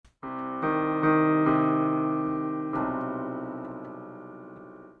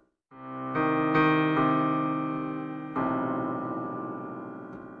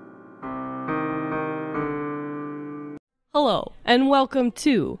Hello, and welcome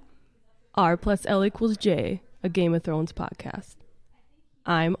to R plus L equals J, a Game of Thrones podcast.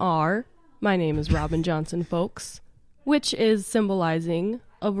 I'm R. My name is Robin Johnson, folks, which is symbolizing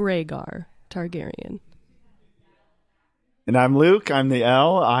of Rhaegar Targaryen. And I'm Luke. I'm the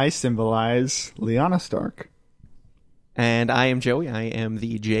L. I symbolize Lyanna Stark. And I am Joey. I am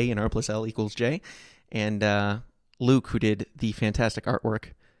the J in R plus L equals J. And Luke, who did the fantastic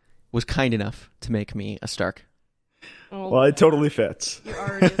artwork, was kind enough to make me a Stark. Well, it totally fits. You're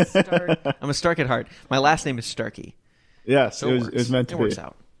already a Stark. I'm a Stark at heart. My last name is Starkey. Yes, So it was meant to be. It works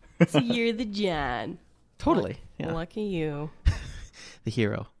out. So you're the Jon. Totally. Yeah. Lucky you. The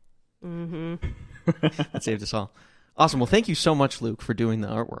hero. Mm-hmm. That saved us all. Awesome. Well, thank you so much, Luke, for doing the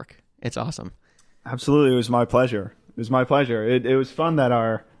artwork. It's awesome. Absolutely, it was my pleasure. It was fun that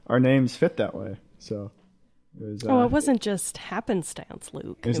our names fit that way. So it was. It wasn't just happenstance,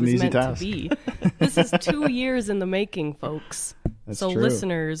 Luke. It was an easy meant task. to be. This is 2 years in the making, folks. That's so true.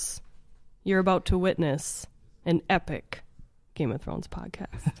 listeners, you're about to witness an epic Game of Thrones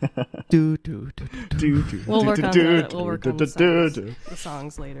podcast. We'll work on that. We'll work on the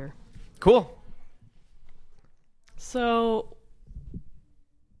songs later. Cool. So,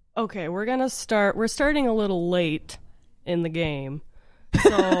 okay, we're starting a little late in the game.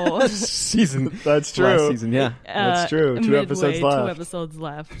 So Season. That's true. Last season, yeah. That's true. Two episodes left. 2 episodes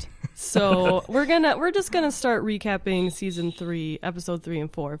left. So we're just gonna start recapping season 3, episode 3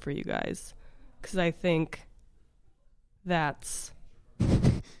 and 4 for you guys, because I think that's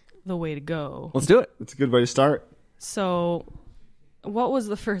the way to go. Let's do it. It's a good way to start. So, what was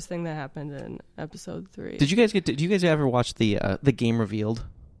the first thing that happened in episode 3? Did you guys ever watch the game revealed?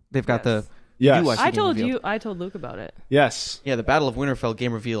 They've got Yes. Yes. You watched the I game told revealed. you. I told Luke about it. Yes. Yeah, the Battle of Winterfell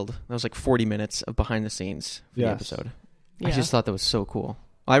game revealed. That was like 40 minutes of behind the scenes for the Yes. episode. Yeah. I just thought that was so cool.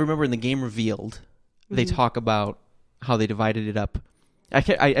 I remember in the game revealed, they talk about how they divided it up.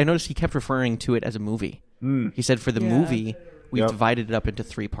 I noticed he kept referring to it as a movie. He said for the movie, we've divided it up into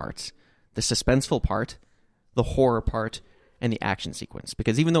 3 parts. The suspenseful part, the horror part, and the action sequence.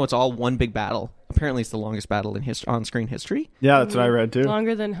 Because even though it's all one big battle, apparently it's the longest battle in on-screen history. Yeah, that's what I read too.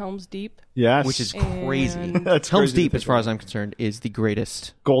 Longer than Helm's Deep. Yes. Which is crazy. And- That's Helm's crazy to Deep, as think far about. as I'm concerned, is the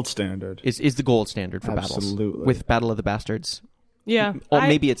greatest. Gold standard. Is the gold standard for battles. Absolutely. With Battle of the Bastards. Yeah. Or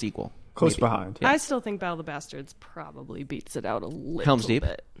maybe it's equal. Close Maybe. behind. Yeah. I still think Battle of the Bastards probably beats it out a little Helm's Deep?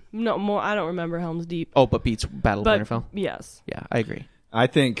 bit. No, more. I don't remember Helm's Deep. Oh, but beats Battle But of Winterfell? yes. Yeah, I agree. I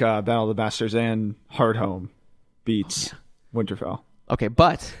think Battle of the Bastards and Hardhome beats Winterfell. Okay,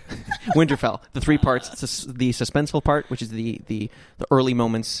 but Winterfell, the 3 parts, the suspenseful part, which is the early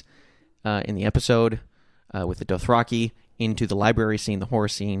moments in the episode with the Dothraki, into the library scene, the horror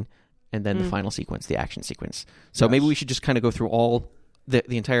scene, and then the final sequence, the action sequence. So maybe we should just kind of go through all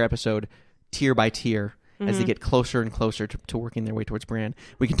the entire episode tier by tier as they get closer and closer to working their way towards Bran.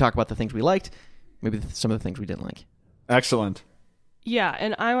 We can talk about the things we liked, maybe some of the things we didn't like. Excellent. Yeah,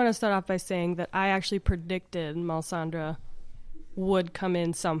 and I want to start off by saying that I actually predicted Melisandre would come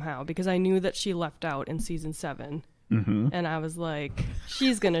in somehow because I knew that she left out in season 7. Mm-hmm. And I was like,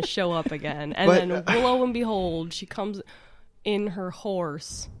 she's going to show up again. And then lo and behold, she comes in her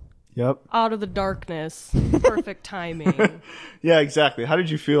horse Yep. out of the darkness. Perfect timing. Yeah, exactly. How did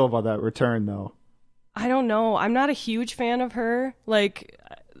you feel about that return, though? I don't know. I'm not a huge fan of her. Like,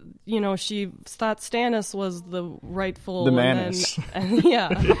 she thought Stannis was the rightful... The Manus.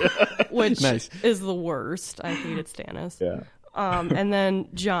 Which Nice. is the worst. I hated Stannis. Yeah. And then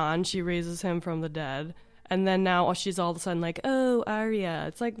Jon, she raises him from the dead. And then now she's all of a sudden like, oh, Arya.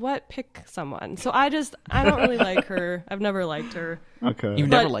 It's like, what? Pick someone. So I don't really like her. I've never liked her. Okay. You've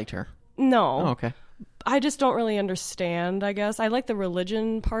never liked her? No. Oh, okay. I just don't really understand, I guess. I like the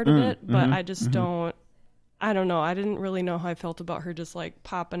religion part of it, but I just don't... I don't know. I didn't really know how I felt about her just like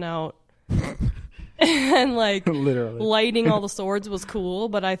popping out and like Literally. lighting all the swords was cool,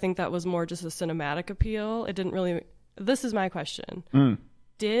 but I think that was more just a cinematic appeal. It didn't really... This is my question.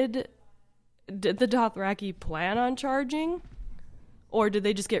 Did the Dothraki plan on charging? Or did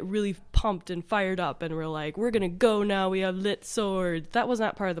they just get really pumped and fired up and were like, we're going to go now, we have lit swords? That was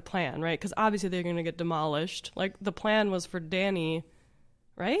not part of the plan, right? Because obviously they're going to get demolished. Like, the plan was for Dany,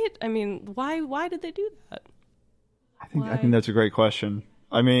 right? I mean, why did they do that? I think that's a great question.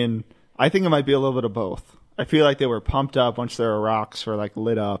 I mean, I think it might be a little bit of both. I feel like they were pumped up once their rocks were like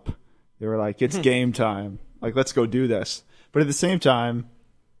lit up. They were like, it's game time. Like, let's go do this. But at the same time,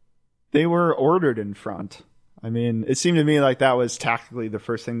 they were ordered in front. I mean, it seemed to me like that was tactically the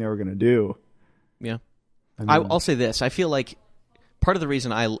first thing they were going to do. Yeah. I mean, I'll say this. I feel like part of the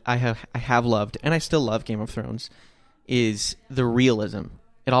reason I have loved, and I still love Game of Thrones, is the realism.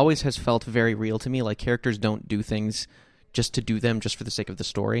 It always has felt very real to me. Like, characters don't do things just to do them, just for the sake of the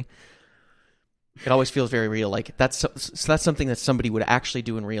story. It always feels very real. Like that's something that somebody would actually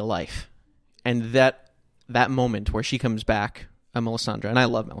do in real life. And that moment where she comes back, Melisandre, and I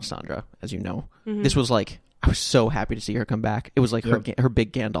love Melisandre, as you know. This was like, I was so happy to see her come back. It was like her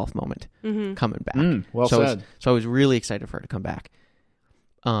big Gandalf moment coming back. Well said. So I was really excited for her to come back.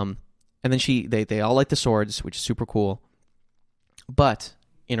 And then they all light the swords, which is super cool. But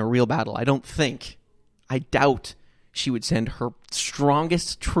in a real battle, I doubt she would send her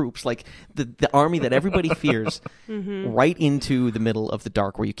strongest troops, like the army that everybody fears, right into the middle of the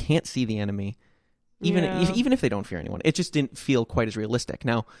dark where you can't see the enemy. Even if they don't fear anyone, it just didn't feel quite as realistic.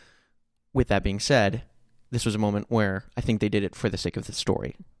 Now, with that being said, this was a moment where I think they did it for the sake of the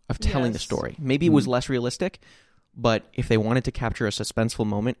story, of telling the story. Maybe it was less realistic, but if they wanted to capture a suspenseful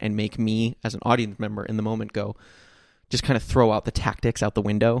moment and make me, as an audience member in the moment, go, just kind of throw out the tactics out the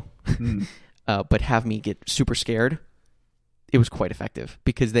window, but have me get super scared, it was quite effective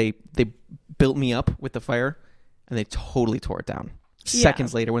because they built me up with the fire and they totally tore it down.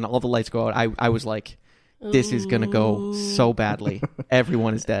 Seconds later, when all the lights go out, I was like, this is going to go so badly.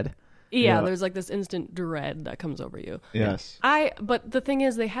 Everyone is dead. Yeah, there's like this instant dread that comes over you. Yes. But the thing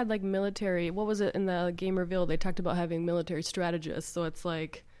is, they had like military, what was it in the game reveal? They talked about having military strategists. So it's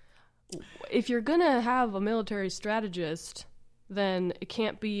like, if you're going to have a military strategist, then it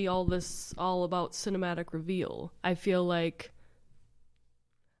can't be all about cinematic reveal. I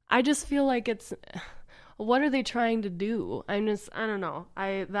just feel like it's, what are they trying to do? I don't know.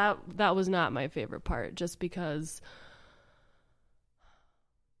 That was not my favorite part, just because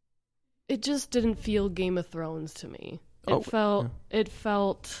it just didn't feel Game of Thrones to me. It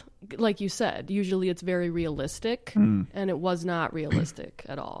felt like you said, usually it's very realistic, and it was not realistic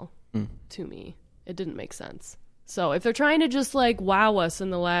at all to me. It didn't make sense. So if they're trying to just like wow us in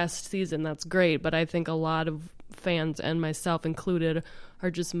the last season, that's great. But I think a lot of fans, and myself included, are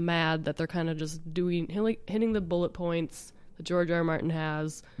just mad that they're kind of just hitting the bullet points that George R. R. Martin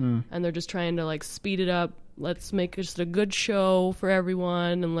has, and they're just trying to like speed it up. Let's make just a good show for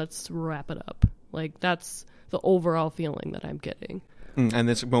everyone, and let's wrap it up. Like that's the overall feeling that I'm getting. And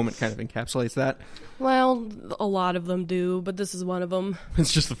this moment kind of encapsulates that? Well, a lot of them do, but this is one of them.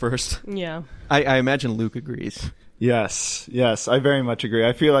 It's just the first. Yeah. I imagine Luke agrees. Yes, I very much agree.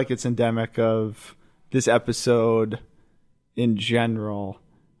 I feel like it's endemic of this episode in general.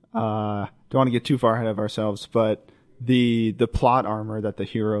 Don't want to get too far ahead of ourselves, but the plot armor that the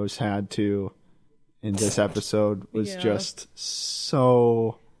heroes had to in this episode was just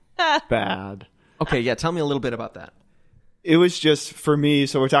so bad. Okay, yeah, tell me a little bit about that. It was just, for me,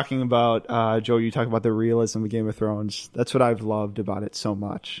 so we're talking about, Joe, you talk about the realism of Game of Thrones. That's what I've loved about it so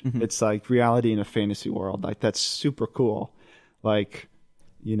much. It's like reality in a fantasy world. Like, that's super cool. Like,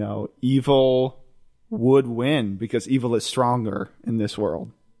 you know, evil would win because evil is stronger in this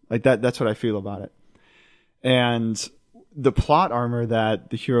world. Like, that's what I feel about it. And the plot armor that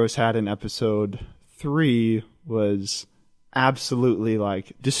the heroes had in episode 3 was absolutely,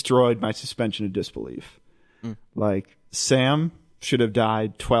 like, destroyed my suspension of disbelief. Like, Sam should have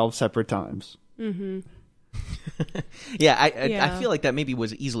died 12 separate times. I feel like that maybe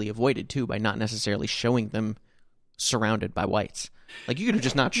was easily avoided, too, by not necessarily showing them surrounded by whites. Like, you could have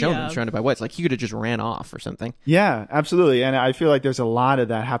just not shown them surrounded by whites. Like, you could have just ran off or something. Yeah, absolutely. And I feel like there's a lot of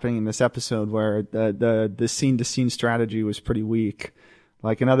that happening in this episode where the scene-to-scene strategy was pretty weak.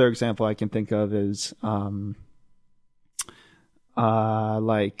 Like, another example I can think of is, I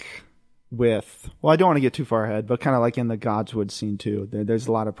don't want to get too far ahead, but kind of like in the Godswood scene too. There's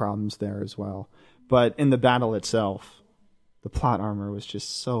a lot of problems there as well. But in the battle itself, the plot armor was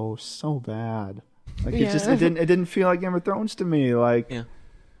just so bad. Like it didn't feel like Game of Thrones to me. Like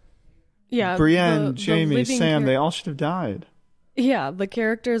Brienne, Jaime, Sam, they all should have died. Yeah, the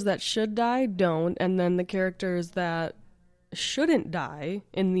characters that should die don't, and then the characters that shouldn't die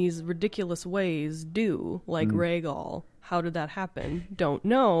in these ridiculous ways do, like Rhaegal. How did that happen? Don't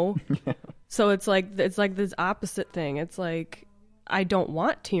know. So it's like this opposite thing. It's like, I don't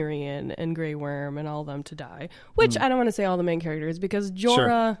want Tyrion and Grey Worm and all of them to die. Which I don't want to say all the main characters, because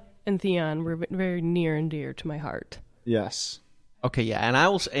Jorah and Theon were very near and dear to my heart. Yes. Okay, yeah, and I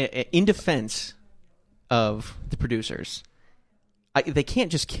will say, in defense of the producers, they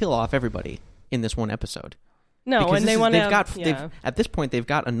can't just kill off everybody in this one episode. No, because and at this point they've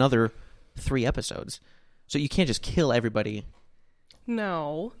got another 3 episodes. So you can't just kill everybody.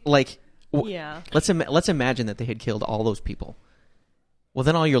 No. Like, let's imagine that they had killed all those people. Well,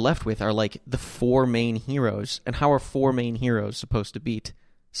 then all you're left with are like the 4 main heroes, and how are 4 main heroes supposed to beat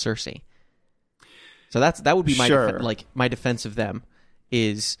Cersei? So that would be my my defense of them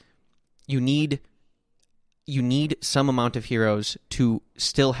is you need you need some amount of heroes to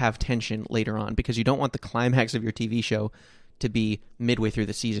still have tension later on, because you don't want the climax of your TV show to be midway through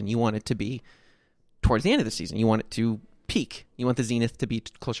the season. You want it to be towards the end of the season. You want it to peak. You want the zenith to be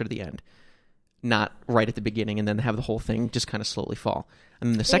closer to the end, not right at the beginning and then have the whole thing just kind of slowly fall.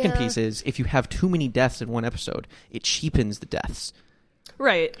 And then the second piece is, if you have too many deaths in one episode, it cheapens the deaths.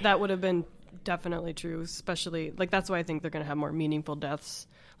 Right. That would have been definitely true, especially, like, that's why I think they're going to have more meaningful deaths.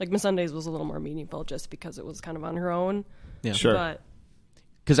 Like, Miss Sundays was a little more meaningful just because it was kind of on her own. Yeah. Sure. But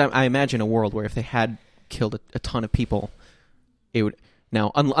because I imagine a world where if they had killed a ton of people, it would...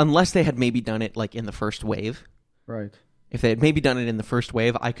 Now, unless they had maybe done it, like, in the first wave. Right. If they had maybe done it in the first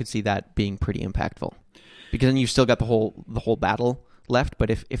wave, I could see that being pretty impactful. Because then you've still got the whole battle left. But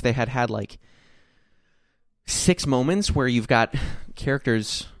if they had like 6 moments where you've got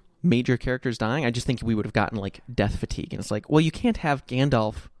major characters dying, I just think we would have gotten like death fatigue. And it's like, well, you can't have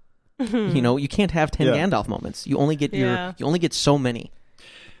Gandalf. You can't have 10 Gandalf moments. You only get you only get so many.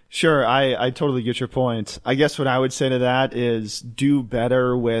 Sure, I totally get your point. I guess what I would say to that is do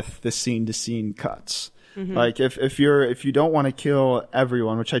better with the scene-to-scene cuts. Mm-hmm. Like if you don't want to kill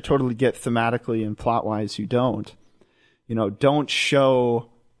everyone, which I totally get thematically and plot-wise, you don't show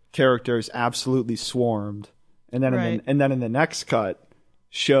characters absolutely swarmed, and then in the next cut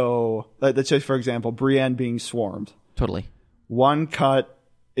show, let's say for example Brienne being swarmed. Totally. One cut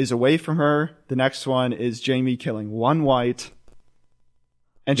is away from her. The next one is Jaime killing one white.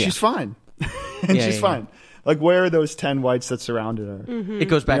 And she's fine. She's fine. Like, where are those 10 whites that surrounded her? Mm-hmm. It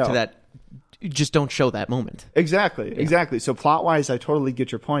goes back to that, just don't show that moment. Exactly. So plot-wise, I totally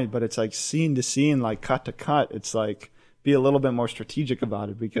get your point, but it's like scene to scene, like cut to cut. It's like, be a little bit more strategic about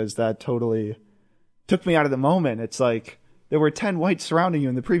it, because that totally took me out of the moment. It's like, there were 10 whites surrounding you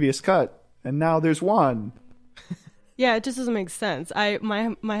in the previous cut, and now there's one. Yeah, it just doesn't make sense.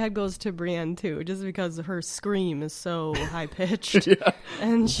 My head goes to Brienne too, just because her scream is so high pitched,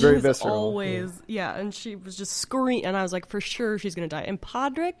 and she's always and she was just screaming, and I was like, for sure she's gonna die. And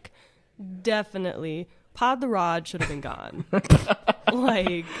Podrick, definitely, Pod the Rod should have been gone.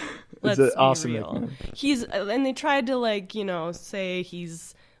 Like, let's be awesome real. And they tried to say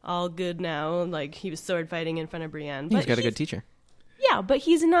he's all good now, like he was sword fighting in front of Brienne. But he's got a good teacher. Yeah, but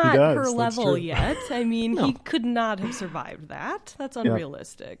he's not her level yet. I mean, he could not have survived that. That's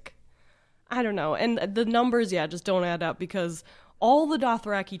unrealistic. I don't know. And the numbers, just don't add up, because all the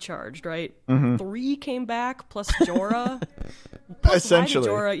Dothraki charged, right? Mm-hmm. 3 came back, plus Jorah. Essentially.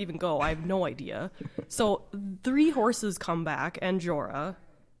 Why did Jorah even go? I have no idea. So 3 horses come back, and Jorah.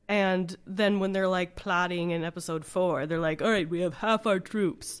 And then when they're, like, plotting in episode 4, they're like, all right, we have half our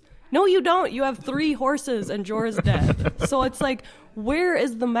troops. No, you don't. You have 3 horses and Jorah's dead. So it's like, where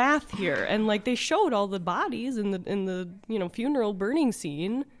is the math here? And like, they showed all the bodies in the funeral burning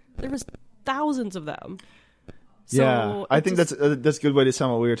scene. There was thousands of them. So I think that's a good way to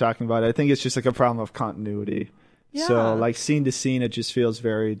sum what we were talking about. I think it's just like a problem of continuity. Yeah. So like scene to scene, it just feels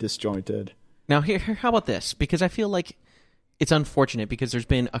very disjointed. Now here, how about this? Because I feel like it's unfortunate, because there's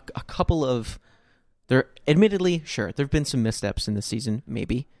been a couple of admittedly, sure, there've been some missteps in this season,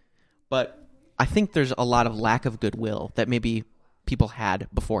 maybe. But I think there's a lot of lack of goodwill that maybe people had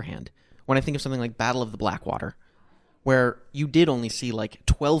beforehand. When I think of something like Battle of the Blackwater, where you did only see like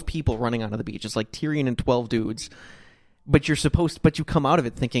 12 people running onto the beach. It's like Tyrion and 12 dudes. But you come out of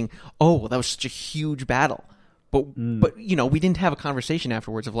it thinking, oh, that was such a huge battle. But we didn't have a conversation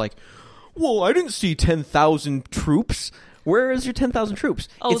afterwards of like, well, I didn't see 10,000 troops. Where is your 10,000 troops?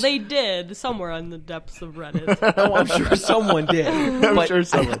 Oh, they did, somewhere on the depths of Reddit. Oh, I'm sure someone did.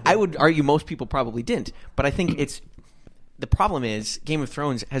 I would argue most people probably didn't. But I think the problem is Game of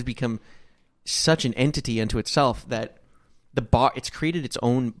Thrones has become such an entity unto itself that it's created its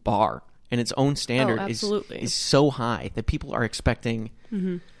own bar, and its own standard is so high that people are expecting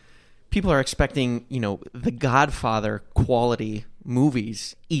the Godfather quality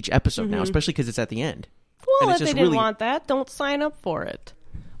movies each episode now, especially because it's at the end. Well, if they didn't want that, don't sign up for it.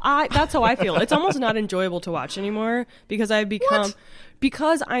 That's how I feel. It's almost not enjoyable to watch anymore, because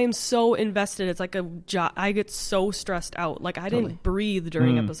because I am so invested. It's like a job. I get so stressed out. Like, I didn't breathe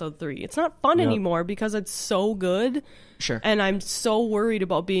during episode 3. It's not fun anymore because it's so good. Sure. And I'm so worried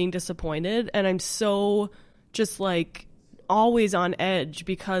about being disappointed, and I'm so just like always on edge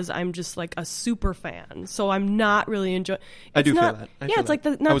because I'm just like a super fan. So I'm not really enjoying. I do feel that. It's like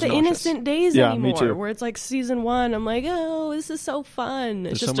not the innocent days anymore, where it's like season 1. I'm like, oh, this is so fun.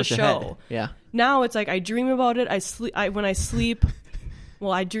 It's just a show. Ahead. Yeah. Now it's like I dream about it. I sleep when I sleep.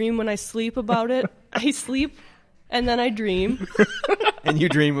 Well, I dream when I sleep about it. I sleep, and then I dream. And you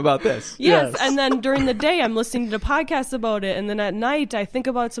dream about this. Yes, Yes. and then during the day I'm listening to podcasts about it, and then at night I think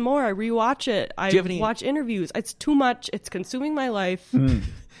about it some more. I rewatch it. I Do you have any- watch interviews. It's too much. It's consuming my life.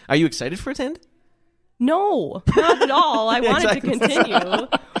 Are you excited for it to end? No, not at all. I want it to Exactly. continue.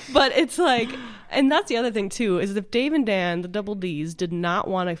 But it's like, and that's the other thing too, is if Dave and Dan, the Double Ds, did not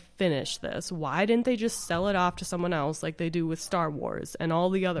want to finish this, why didn't they just sell it off to someone else like they do with Star Wars and all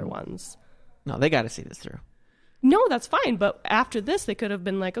the other ones? No, they got to see this through. No, that's fine. But after this, they could have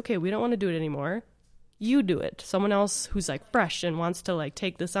been like, okay, we don't want to do it anymore. You do it. Someone else who's like fresh and wants to like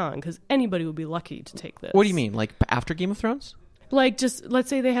take this on, because anybody would be lucky to take this. What do you mean? Like after Game of Thrones? Like, just let's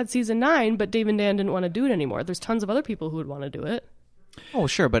say they had season 9, but Dave and Dan didn't want to do it anymore. There's tons of other people who would want to do it. Oh,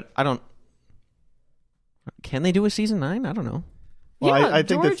 sure, but I don't... Can they do a season 9? I don't know. Well, yeah, I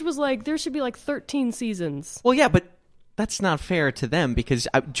think George was like, there should be like 13 seasons. Well, yeah, but that's not fair to them because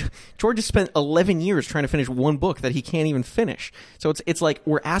George has spent 11 years trying to finish one book that he can't even finish. So it's like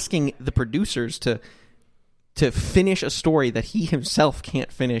we're asking the producers to finish a story that he himself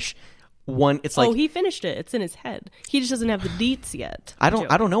can't finish. It's like he finished it. It's in his head. He just doesn't have the deets yet. I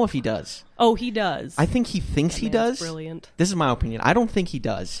don't know if he does. Oh, he does. I think he thinks he man's does. brilliant. This is my opinion. I don't think he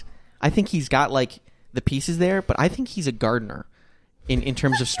does. I think he's got like the pieces there, but I think he's a gardener in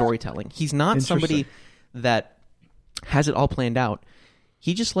terms of storytelling. He's not somebody that has it all planned out.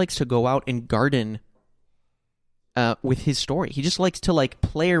 He just likes to go out and garden with his story. He just likes to like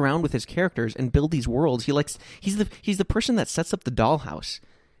play around with his characters and build these worlds. He's the person that sets up the dollhouse,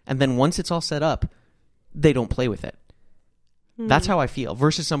 and then once it's all set up, they don't play with it. That's how I feel.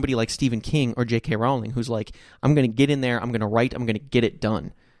 Versus somebody like Stephen King or J.K. Rowling, who's like, I'm going to get in there, I'm going to write, I'm going to get it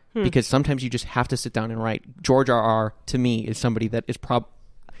done. Because sometimes you just have to sit down and write. George R.R. to me is somebody that is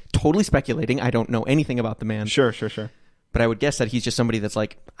totally speculating. I don't know anything about the man. Sure. But I would guess that he's just somebody that's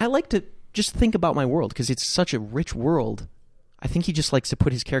like, I like to just think about my world because it's such a rich world. I think he just likes to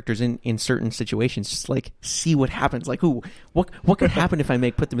put his characters in certain situations, just like see what happens. Like, what could happen if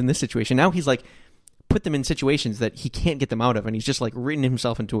I put them in this situation? Now he's like, put them in situations that he can't get them out of, and he's just like written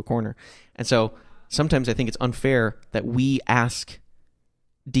himself into a corner. And so sometimes I think it's unfair that we ask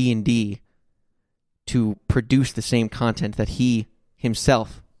D&D to produce the same content that he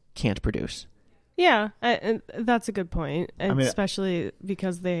himself can't produce. Yeah, and that's a good point, and I mean, especially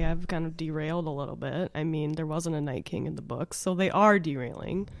because they have kind of derailed a little bit. I mean, there wasn't a Night King in the books, so they are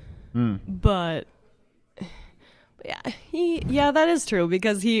derailing. But yeah, that is true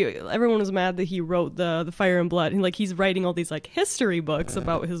because everyone was mad that he wrote the Fire and Blood, and like he's writing all these like history books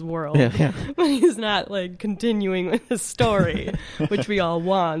about his world, Yeah. but he's not like continuing with his story, which we all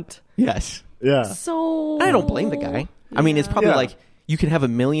want. Yes. Yeah. So I don't blame the guy. I mean, it's probably Yeah. like you can have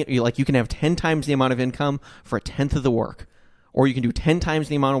you can have 10 times the amount of income for a tenth of the work, or you can do 10 times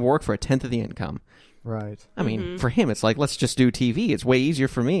the amount of work for a tenth of the income. Right. I mean, for him, it's like, let's just do TV. It's way easier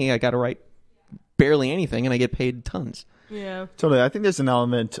for me. I got to write barely anything, and I get paid tons. Yeah. Totally. I think there's an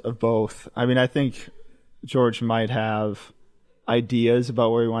element of both. I mean, I think George might have ideas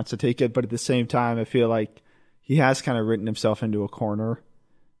about where he wants to take it, but at the same time, I feel like he has kind of written himself into a corner,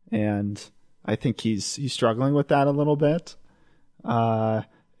 and I think he's struggling with that a little bit.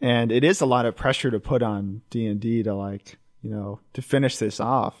 And it is a lot of pressure to put on D&D to to finish this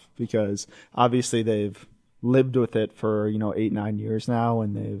off, because obviously they've lived with it for 8-9 years now,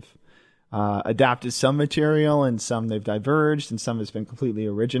 and they've adapted some material, and some they've diverged, and some has been completely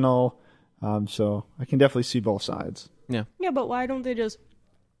original. So I can definitely see both sides. Yeah. Yeah, but why don't they just,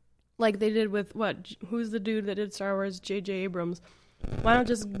 like they did with who's the dude that did Star Wars, J.J. Abrams? Why not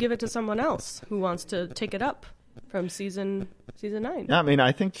just give it to someone else who wants to take it up from season 9? Yeah, I mean,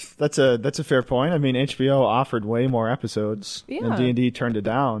 I think that's a fair point. I mean, HBO offered way more episodes, and D&D turned it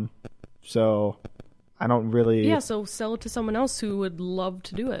down. So I don't really. Yeah, so sell it to someone else who would love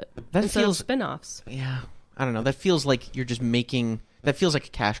to do it. That instead feels of spin-offs. Yeah, I don't know. That feels like you're just making. That feels like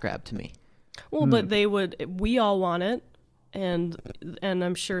a cash grab to me. Well, but they would. We all want it, and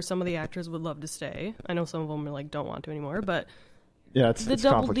I'm sure some of the actors would love to stay. I know some of them are like don't want to anymore, but. Yeah, the it's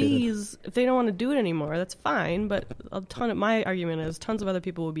Double complicated. Ds, if they don't want to do it anymore, that's fine. But my argument is tons of other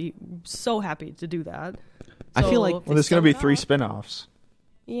people would be so happy to do that. I feel So like- if Well, there's they going to be sell it 3 off- spin-offs.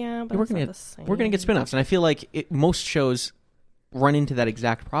 Yeah, but We're it's not gonna the same. get spin-offs, and I feel like most shows run into that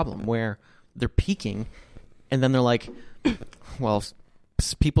exact problem where they're peaking, and then they're like, "Well,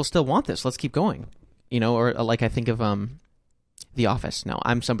 people still want this. Let's keep going," Or like I think of The Office. Now,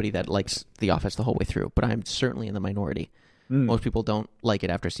 I'm somebody that likes The Office the whole way through, but I'm certainly in the minority. Most people don't like it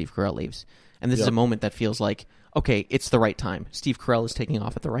after Steve Carell leaves, and this is a moment that feels like, okay, it's the right time. Steve Carell is taking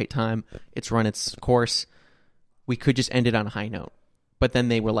off at the right time. It's run its course. We could just end it on a high note. But then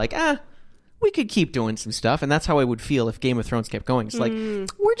they were like, we could keep doing some stuff, and that's how I would feel if Game of Thrones kept going. It's like,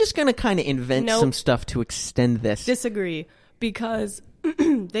 we're just going to kind of invent some stuff to extend this. Disagree, because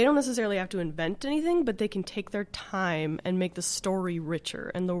they don't necessarily have to invent anything, but they can take their time and make the story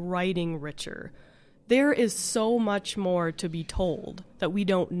richer and the writing richer. There is so much more to be told that we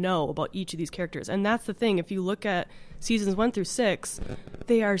don't know about each of these characters. And that's the thing. If you look at seasons 1 through 6,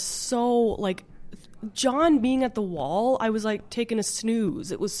 they are so, like, Jon being at the wall, I was, like, taking a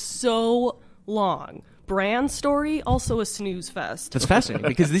snooze. It was so long. Bran's story, also a snooze fest. That's fascinating,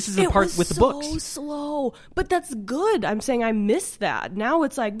 because this is the part with the books. It was so slow, but that's good. I'm saying I missed that. Now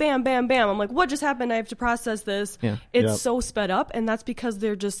it's like bam, bam, bam. I'm like, what just happened? I have to process this. Yeah. It's so sped up, and that's because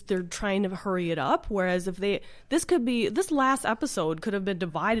they're trying to hurry it up. Whereas if this last episode could have been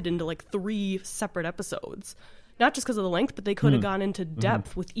divided into like 3 separate episodes. Not just because of the length, but they could have gone into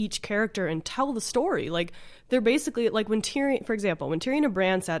depth with each character and tell the story. Like, they're basically, like, when Tyrion, for example, when Tyrion and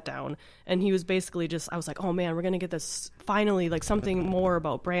Bran sat down, and he was basically just, I was like, oh man, we're going to get this, finally, like, something more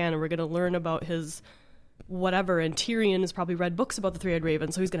about Bran, and we're going to learn about his whatever, and Tyrion has probably read books about the Three-Eyed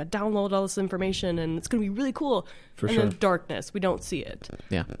Raven, so he's going to download all this information, and it's going to be really cool. Then darkness, we don't see it.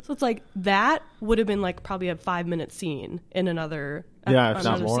 Yeah. So it's like, that would have been, like, probably a 5-minute scene in another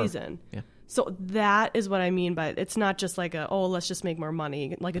season. Yeah. So that is what I mean by it's not just like let's just make more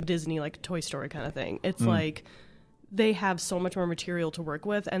money, like a Disney, like Toy Story kind of thing. It's like they have so much more material to work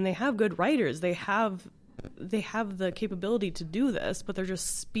with, and they have good writers. They have the capability to do this, but they're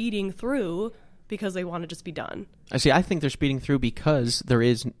just speeding through because they want to just be done. I think they're speeding through because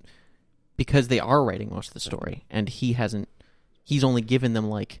they are writing most of the story, and he's only given them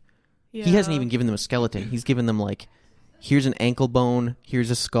he hasn't even given them a skeleton. He's given them here's an ankle bone,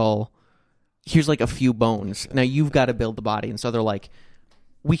 here's a skull, here's like a few bones. Now you've got to build the body. And so they're like,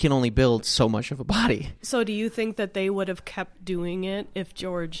 we can only build so much of a body. So do you think that they would have kept doing it if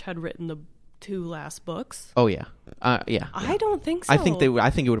George had written the 2 last books? Oh, yeah. Yeah. I don't think so. I think it would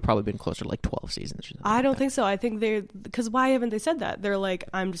have probably been closer to like 12 seasons or something. I don't think so. I think because why haven't they said that? They're like,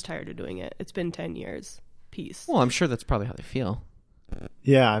 I'm just tired of doing it. It's been 10 years. Peace. Well, I'm sure that's probably how they feel.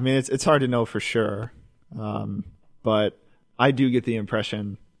 Yeah, I mean, it's hard to know for sure. But I do get the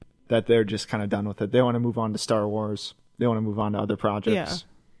impression that they're just kind of done with it. They want to move on to Star Wars. They want to move on to other projects. Yeah.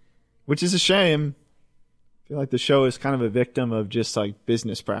 Which is a shame. I feel like the show is kind of a victim of just like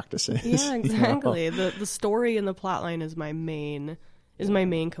business practices. Yeah, exactly. The story and the plotline is my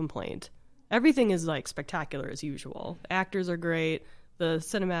main complaint. Everything is like spectacular as usual. The actors are great. The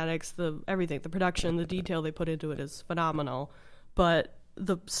cinematics, everything, the production, the detail they put into it is phenomenal. But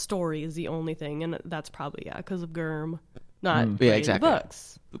the story is the only thing, and that's probably because of Gurm. Not exactly. The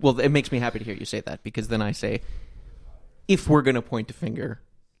books. Well, it makes me happy to hear you say that, because then I say, if we're going to point a finger,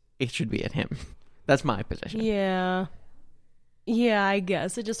 it should be at him. That's my position. Yeah. Yeah, I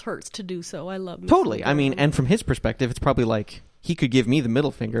guess. It just hurts to do so. I love Mr. Totally. Gurm. I mean, and from his perspective, it's probably like, he could give me the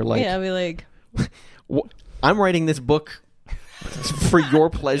middle finger. Like, yeah, I'd be like... I'm writing this book for your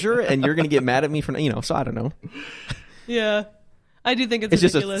pleasure, and you're going to get mad at me for, so I don't know. Yeah. I do think it's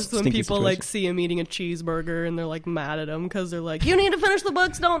ridiculous when people situation. see him eating a cheeseburger and they're like mad at him because they're like, you need to finish the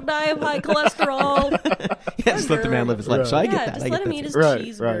books, don't die of high cholesterol. Yeah, just let the man live his life. Right. So I get that. Just let him eat his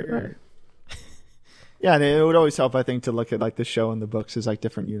cheeseburger. Right. Yeah, and it would always help, I think, to look at like the show and the books as like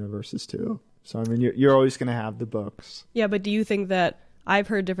different universes too. So I mean, you're always going to have the books. Yeah, but do you think that I've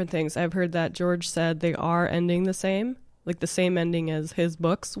heard different things? I've heard that George said they are ending the same, like the same ending as his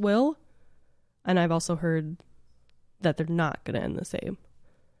books will, and I've also heard that they're not going to end the same.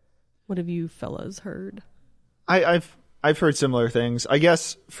 What have you fellas heard? I've heard similar things. I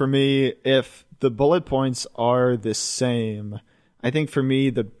guess for me, if the bullet points are the same, I think for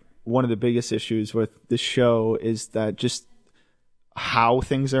me one of the biggest issues with the show is that just how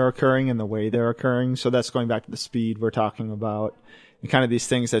things are occurring and the way they're occurring. So that's going back to the speed we're talking about and kind of these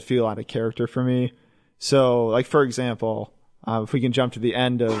things that feel out of character for me. So like, for example, if we can jump to the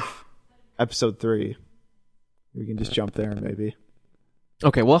end of episode 3, we can just jump there, maybe.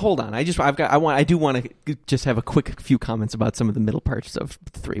 Okay, well, hold on. I do want to just have a quick few comments about some of the middle parts of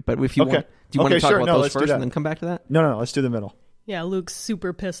 3. But if you want, do you want to talk about those first and then come back to that? No, let's do the middle. Yeah, Luke's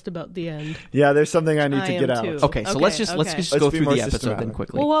super pissed about the end. Yeah, there's something I need to get out. Okay, so let's just go through the episode then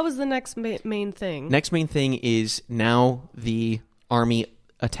quickly. Well, what was the next main thing? Next main thing is now the army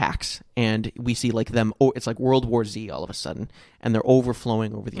attacks, and we see like them. Oh, it's like World War Z all of a sudden, and they're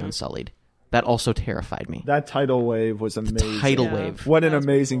overflowing over the Unsullied. That also terrified me. That tidal wave was amazing. Wave. What an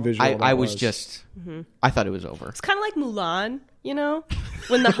amazing visual. I was just... I thought it was over. It's kind of like Mulan,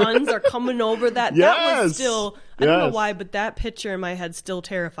 when the Huns are coming over that. Yes! That was still... I don't know why, but that picture in my head still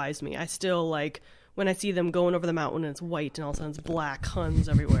terrifies me. I still, when I see them going over the mountain and it's white and all of a sudden it's black Huns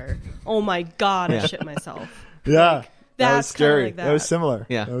everywhere. Oh my God, I shit myself. Yeah. That was That's scary. like That was similar.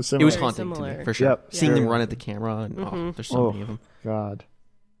 Yeah, That was it similar. was Very haunting to similar. me for sure. Yep. Seeing Yeah. them run at the camera, and there's so many of them. God.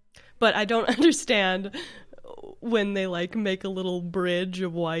 But I don't understand when they like make a little bridge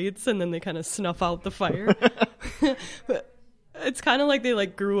of whites and then they kind of snuff out the fire. It's kind of like they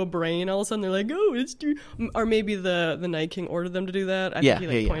like grew a brain all of a sudden. They're like, oh, it's too... Or maybe the Night King ordered them to do that. I think he,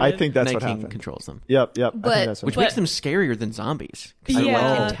 like, pointed. I think that's Night what King happened. controls them, Yep. I But- think that's what which But- makes them scarier than zombies. 'Cause they're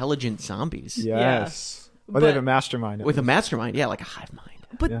Yeah. like intelligent zombies Yes. But they have a But- mastermind. with a mastermind. Yeah, like a hive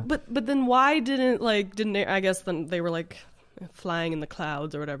mind. But then why didn't they, I guess then they were like flying in the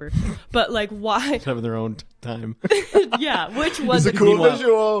clouds or whatever. But like why? Having their own time. Yeah, which was It's a cool Meanwhile-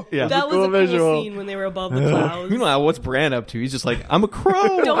 visual. Yeah. that was a cool visual. scene when they were above the clouds. Meanwhile, what's Bran up to? He's just like, I'm a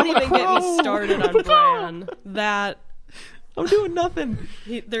crow. Don't even get me started on Bran. That I'm doing nothing.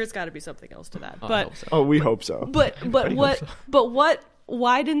 there's got to be something else to that. I But hope so. Oh, we hope so. but what?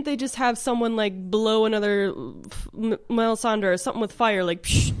 Why didn't they just have someone like blow another Melisandre or something with fire, like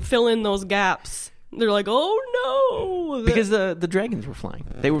fill in those gaps? They're like, oh no, Because the dragons were flying.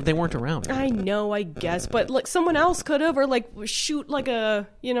 They weren't around. I know, I guess, but like someone else could have, or like shoot like a,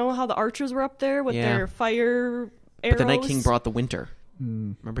 you know how the archers were up there with Yeah. their fire arrows. But the Night King brought the winter.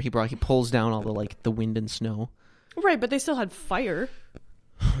 Remember, he pulls down all the wind and snow. right, but they still had fire.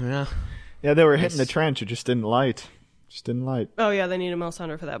 Yeah. Yeah, they were hitting the trench. It just didn't light. Oh yeah, they needed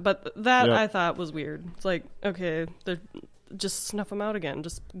Melisandre for that, but that Yep. I thought was weird. It's like, okay, just snuff them out again,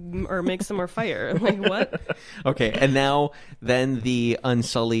 or make some more fire. I'm like, what? Okay, and now then the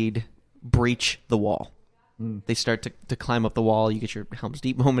Unsullied breach the wall. They start to climb up the wall. You get your Helm's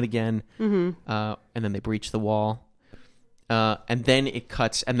Deep moment again, and then they breach the wall, and then it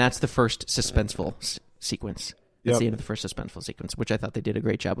cuts, and that's the first suspenseful sequence. That's Yep. the end of the first suspenseful sequence, which I thought they did a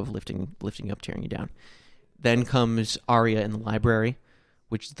great job of lifting up, tearing you down. Then comes Arya in the library,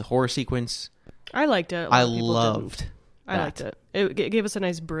 which is the horror sequence. I liked it. A lot I of people loved didn't. I that. liked it. It gave us a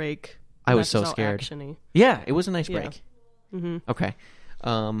nice break. I was Not so just all scared. action-y. Yeah, it was a nice Yeah. break. Okay.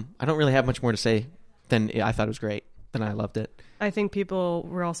 I don't really have much more to say than I thought it was great. Then I loved it. I think people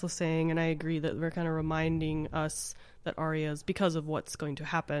were also saying, and I agree, that they're kind of reminding us that Arya's, because of what's going to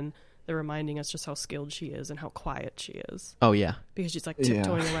happen, they're reminding us just how skilled she is and how quiet she is. Oh, yeah. Because she's like Yeah.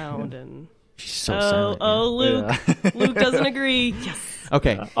 tiptoeing around and... She's so silent. Yeah. Luke. Luke doesn't agree. Yes.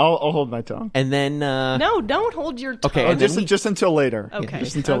 Okay. I'll hold my tongue. And then No, don't hold your tongue. Okay, Oh, and then just until later. Okay.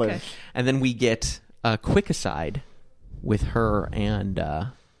 Just until Okay. later. and then we get a quick aside with her and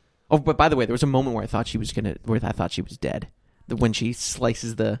oh, but by the way, there was a moment where I thought she was dead. When she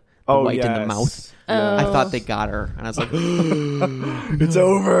slices the white in the mouth. Yeah. I thought they got her, and I was like, It's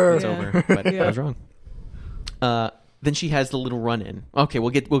over. it's over. But I was wrong. Then she has the little run-in. Okay, we'll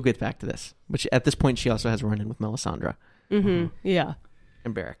get back to this. But at this point, she also has a run-in with Melisandre Yeah.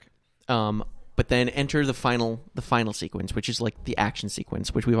 and Beric. But then enter the final sequence, which is like the action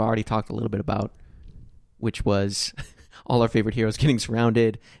sequence, which we've already talked a little bit about, which was all our favorite heroes getting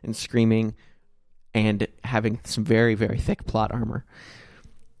surrounded and screaming and having some very, very thick plot armor.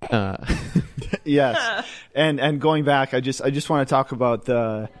 Yes. And going back, I just want to talk about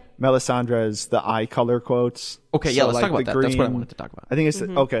the Melisandre's the eye color quotes. Okay, yeah, So, let's like, talk about the that. That's what I green- wanted to talk about. I think it's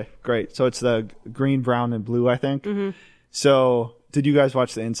okay, great. So it's the green, brown, and blue, I think. So did you guys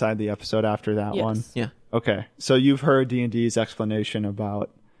watch the inside the episode after that Yes. one? Yeah. Okay, so you've heard D&D's explanation about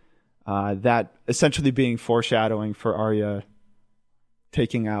that essentially being foreshadowing for Arya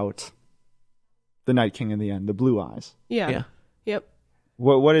taking out the Night King in the end, the blue eyes. Yeah. Yeah. Yep.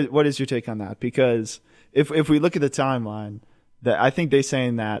 What is your take on that? Because if we look at the timeline, that I think they're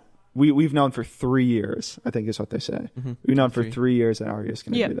saying that we've known for 3 years. I think is what they say. We've known for 3 years that Arya's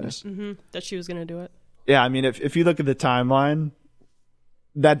going to Yeah. do this. That she was going to do it. Yeah, I mean, if you look at the timeline,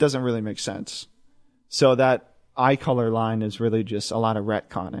 that doesn't really make sense. So that eye color line is really just a lot of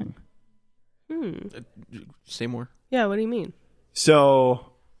retconning. Say more. Yeah, what do you mean?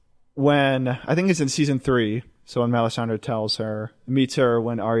 So when I think it's in season 3, so when Melisandre meets her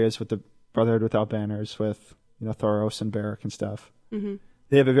when Arya's with the Brotherhood Without Banners with Thoros and Beric and stuff.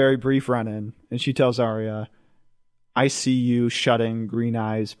 They have a very brief run-in, and she tells Arya, "I see you shutting green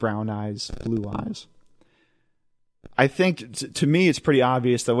eyes, brown eyes, blue eyes." I think to me it's pretty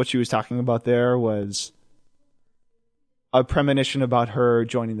obvious that what she was talking about there was a premonition about her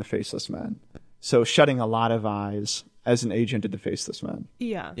joining the Faceless Men. So shutting a lot of eyes as an agent of the Faceless Men.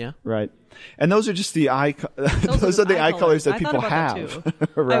 Yeah. Yeah. Right. And those are just the those are the eye colors that I people thought about have.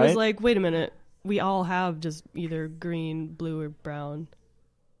 that too. Right? I was like, wait a minute. We all have just either green, blue, or brown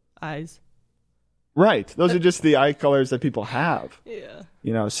eyes. Right. Those are just the eye colors that people have. Yeah.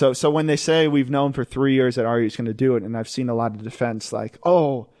 You know, so when they say we've known for 3 years that Arya's going to do it, and I've seen a lot of defense like,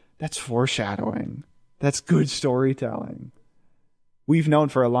 oh, that's foreshadowing. That's good storytelling. We've known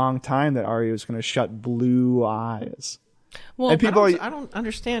for a long time that Arya was going to shut blue eyes. Well, and people I don't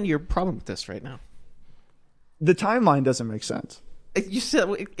understand your problem with this right now. The timeline doesn't make sense. You said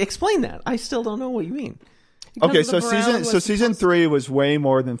explain that. I still don't know what you mean. Okay, so season 3 was way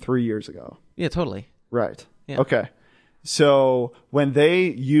more than 3 years ago. Yeah, totally. Right. Yeah. Okay. So when they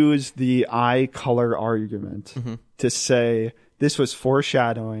use the eye color argument to say this was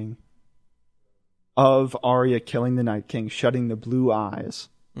foreshadowing of Arya killing the Night King, shutting the blue eyes,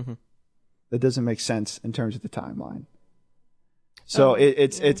 that doesn't make sense in terms of the timeline. So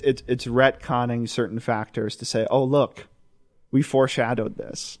it's retconning certain factors to say, oh, look, we foreshadowed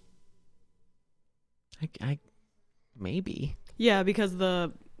this. I maybe. Yeah, because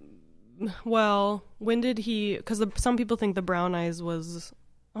when did he? Because some people think the brown eyes was.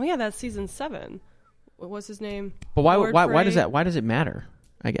 Oh yeah, that's season 7. What was his name? But why does that? Why does it matter?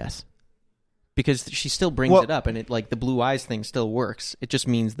 I guess because she still brings it up, and it like the blue eyes thing still works. It just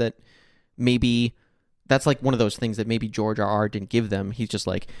means that maybe that's like one of those things that maybe George R.R. didn't give them. He's just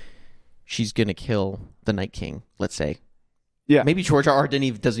like, she's gonna kill the Night King. Let's say. Yeah. Maybe George R.R.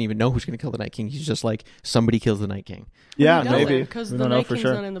 doesn't even know who's going to kill the Night King. He's just like, somebody kills the Night King. Yeah, maybe. Because the Night King's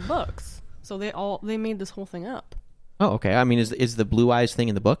not in the books. So they made this whole thing up. Oh, okay. I mean, is the blue eyes thing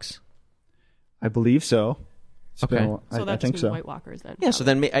in the books? I believe so. Okay. So I think so. White Walkers then. Yeah, so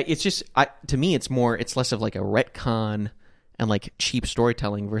then it's just, to me, it's less of like a retcon and like cheap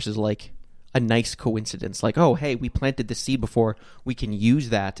storytelling versus like a nice coincidence. Like, oh, hey, we planted the seed before. We can use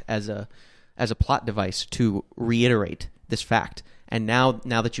that as a plot device to reiterate this fact, and now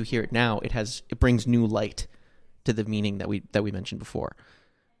that you hear it now, it brings new light to the meaning that we mentioned before.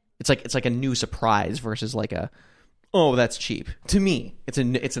 It's like a new surprise versus like that's cheap. To me, it's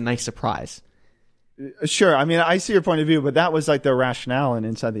a nice surprise. Sure, I mean, I see your point of view, but that was like the rationale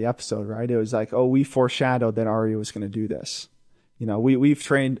inside the episode, right? It was like, oh, we foreshadowed that Arya was going to do this. You know, we've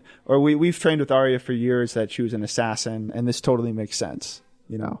trained with Arya for years that she was an assassin, and this totally makes sense.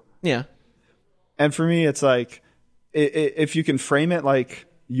 You know. Yeah. And for me, it's like, if you can frame it like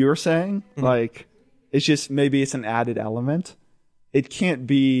you're saying, like it's just maybe it's an added element. It can't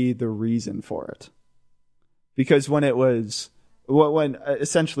be the reason for it, because when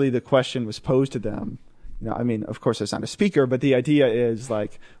essentially the question was posed to them, you know, I mean, of course, it's not a speaker, but the idea is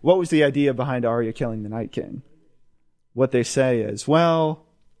like, what was the idea behind Arya killing the Night King? What they say is, well,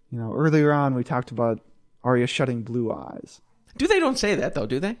 you know, earlier on we talked about Arya shutting blue eyes. They don't say that though,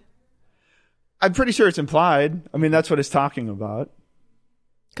 do they? I'm pretty sure it's implied. I mean, that's what it's talking about.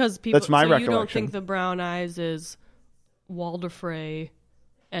 Because that's my recollection. You don't think the brown eyes is Walder Frey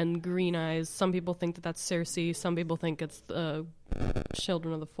and green eyes. Some people think that that's Cersei. Some people think it's the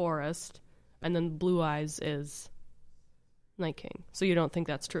Children of the Forest. And then blue eyes is Night King. So you don't think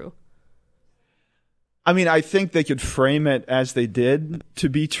that's true? I mean, I think they could frame it as they did to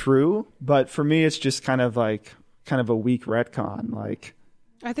be true. But for me, it's just kind of a weak retcon. Like,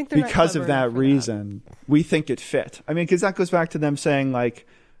 I think they're because of that reason, we think it fit. I mean, because that goes back to them saying, like,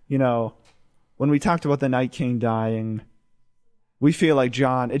 you know, when we talked about the Night King dying, we feel like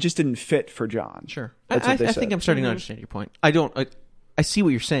Jon, it just didn't fit for Jon. Sure. I think I'm starting to understand your point. I see what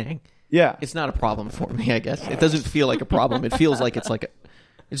you're saying. Yeah. It's not a problem for me, I guess. It doesn't feel like a problem. It feels like it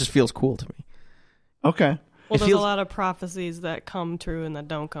just feels cool to me. Okay. Well, there's a lot of prophecies that come true and that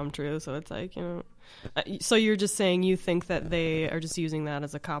don't come true, so it's like, you know. So you're just saying you think that they are just using that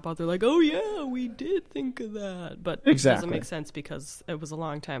as a cop-out. They're like, oh, yeah, we did think of that. But it doesn't make sense because it was a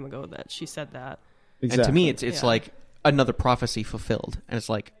long time ago that she said that. Exactly. And to me, it's like another prophecy fulfilled. And it's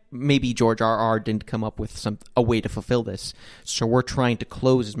like, maybe George R.R. didn't come up with a way to fulfill this. So we're trying to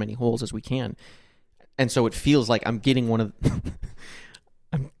close as many holes as we can. And so it feels like I'm getting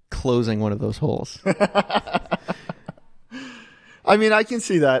I'm closing one of those holes. I mean, I can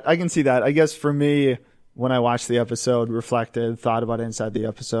see that. I guess for me, when I watched the episode, reflected, thought about it inside the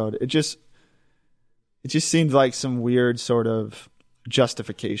episode, it just seemed like some weird sort of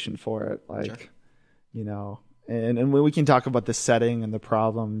justification for it. Like, sure. You know, and we can talk about the setting and the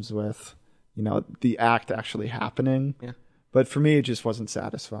problems with, you know, the act actually happening. Yeah. But for me, it just wasn't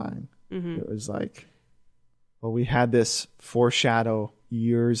satisfying. Mm-hmm. It was like, well, we had this foreshadow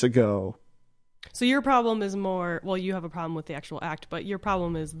years ago. So your problem is more, well, you have a problem with the actual act, but your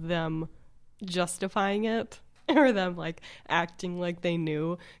problem is them justifying it or them like acting like they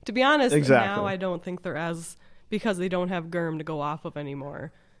knew. To be honest, now I don't think they're because they don't have Gurm to go off of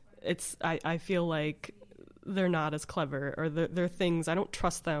anymore. I feel like they're not as clever, or they're things I don't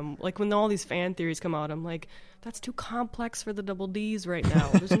trust them. Like when all these fan theories come out, I'm like, that's too complex for the Double D's right now.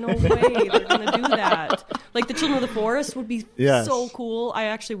 There's no way they're gonna do that. Like the Children of the Forest would be so cool. I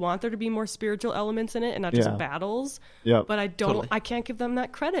actually want there to be more spiritual elements in it and not just battles. Yep. But I don't. Totally. I can't give them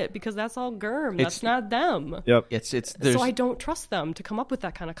that credit because that's all Gurm. That's not them. Yep. So I don't trust them to come up with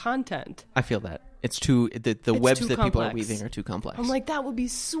that kind of content. I feel that it's too the webs that complex. people are weaving are too complex. I'm like, that would be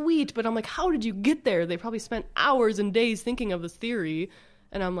sweet, but I'm like, how did you get there? They probably spent hours and days thinking of this theory,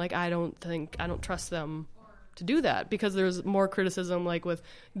 and I'm like, I don't trust them to do that, because there's more criticism, like with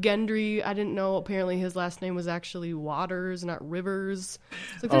Gendry. I didn't know apparently his last name was actually Waters, not Rivers.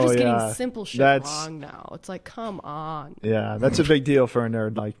 It's like they're just getting simple shit wrong now. It's like, come on. Yeah, that's a big deal for a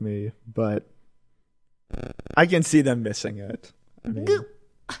nerd like me, but I can see them missing it. I mean,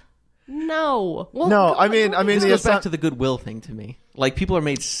 no. Well, no, I mean, this goes back to the goodwill thing to me. Like, people are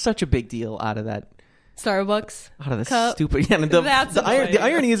made such a big deal out of that. Starbucks. Out of this cup. stupid. Yeah, the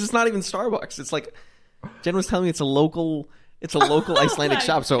irony is it's not even Starbucks. It's like, Jen was telling me it's a local Icelandic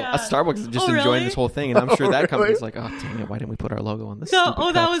shop. So a Starbucks is just enjoying this whole thing, and I'm sure that company's like, oh dang it, why didn't we put our logo on this?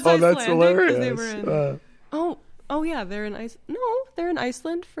 No, that was Icelandic. That's hilarious. They were in, yeah, they're in they're in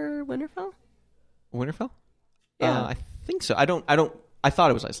Iceland for Winterfell. Winterfell? Yeah, I think so. I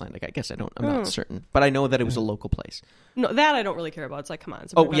thought it was Icelandic. I guess I'm not certain, but I know that it was a local place. No, that I don't really care about. It's like, come on.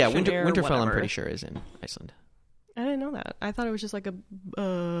 It's Winterfell. I'm pretty sure is in Iceland. I didn't know that. I thought it was just like a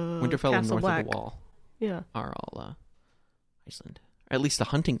Winterfell and North Black. of the Wall. Yeah, are all Iceland. Or at least the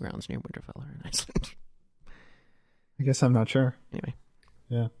hunting grounds near Winterfell are in Iceland. I guess I'm not sure. Anyway,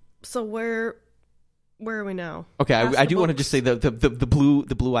 yeah. So where are we now? Okay, I do want to just say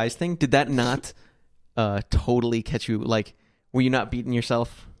the blue eyes thing. Did that not totally catch you? Like, were you not beating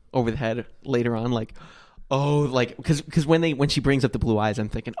yourself over the head later on? Like, oh, like because when she brings up the blue eyes, I'm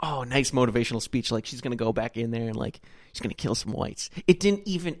thinking, oh, nice motivational speech. Like, she's gonna go back in there and like she's gonna kill some whites. It didn't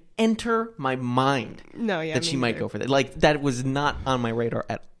even enter my mind that she might go for that. Like, that was not on my radar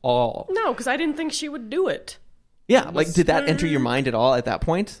at all. No, because I didn't think she would do it. Yeah, like, did that enter your mind at all at that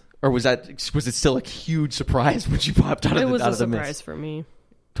point, or was it still a huge surprise when she popped out of the mist? It was a surprise for me.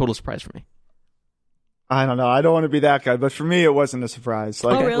 Total surprise for me. I don't know. I don't want to be that guy, but for me, it wasn't a surprise.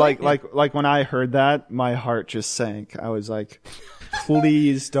 Like, really? like when I heard that, my heart just sank. I was like,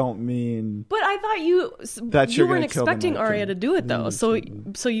 please don't mean. But I thought you weren't expecting Arya to do it though. So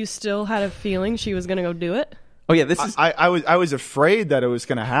you still had a feeling she was going to go do it? Oh yeah, this is. I was afraid that it was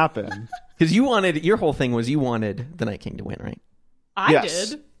going to happen because your whole thing was you wanted the Night King to win, right? I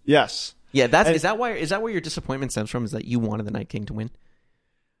did. Yes. Yeah. Is that where your disappointment stems from? Is that you wanted the Night King to win?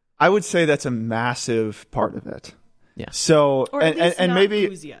 I would say that's a massive part of it. Yeah. So or at least and not maybe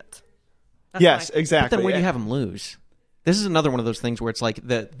lose yet. Yes, exactly. But then when you have them lose, this is another one of those things where it's like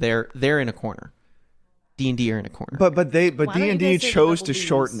they're in a corner. D&D are in a corner. But D&D chose to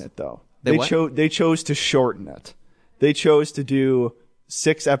shorten it though. They chose to shorten it. They chose to do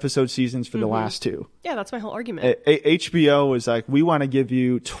 6 episode seasons for the last 2. Yeah, that's my whole argument. HBO was like, we want to give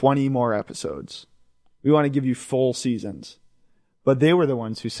you 20 more episodes. We want to give you full seasons. But they were the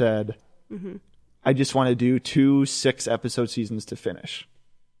ones who said, I just want to do 2 6-episode seasons to finish.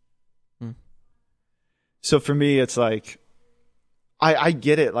 So for me, it's like, I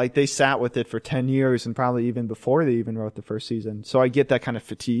get it. Like, they sat with it for 10 years and probably even before they even wrote the first season. So I get that kind of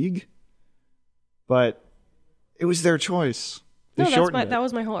fatigue. But it was their choice. That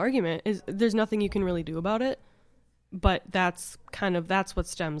was my whole argument. Is there's nothing you can really do about it. But that's what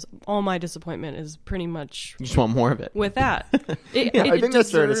stems. All my disappointment is pretty much. You just want more of it. With that, I think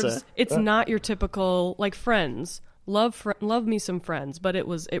that's fair to say. It's not your typical like Friends. Love me some Friends, but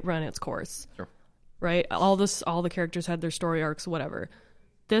it ran its course. Sure. Right. All the characters had their story arcs, whatever.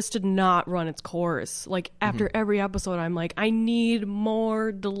 This did not run its course. Like after every episode, I'm like, I need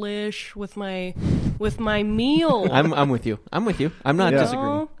more delish with my meal. I'm with you. I'm not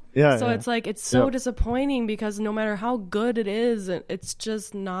disagreeing. Yeah. So it's like, it's so disappointing because no matter how good it is, it's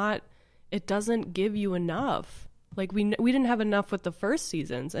just not, it doesn't give you enough. Like we didn't have enough with the first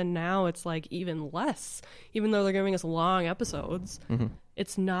seasons, and now it's like even less. Even though they're giving us long episodes,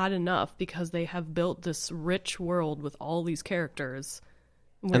 it's not enough because they have built this rich world with all these characters.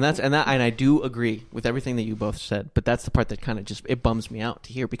 And I do agree with everything that you both said, but that's the part that kind of just, it bums me out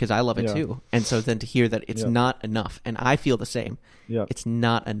to hear because I love it too. And so then to hear that it's not enough, and I feel the same. Yeah. It's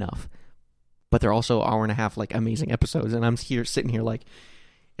not enough. But they're also 1.5 hour like amazing episodes, and I'm sitting here like,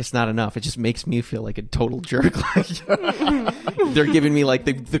 it's not enough. It just makes me feel like a total jerk. Like, they're giving me like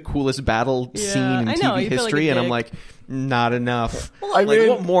the coolest battle scene in I know, TV you feel like history, a and I'm dick. like, not enough. I Like, mean-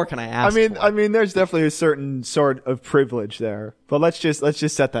 what more can I ask? I mean, there's definitely a certain sort of privilege there, but let's just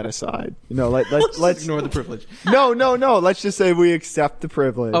set that aside. Let's ignore the privilege. no. Let's just say we accept the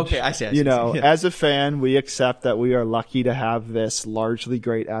privilege. Okay, I see. Yeah. As a fan, we accept that we are lucky to have this largely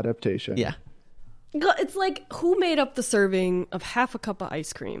great adaptation. Yeah. It's like, who made up the serving of half a cup of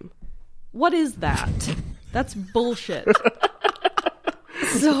ice cream? What is that? That's bullshit.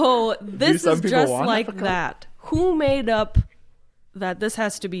 So this some is people just want like half a cup? that. Who made up that this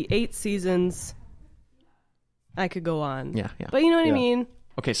has to be 8 seasons? I could go on. Yeah. But you know what I Yeah. mean?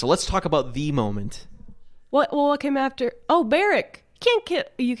 Okay, so let's talk about the moment. What came after? Oh, Barrick.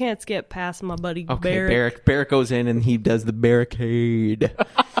 You can't skip past my buddy Okay, Barrick. Barrick goes in and he does the barricade.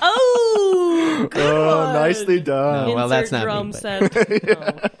 Oh, good one. Nicely done. No, well, that's Insert not drum me, but-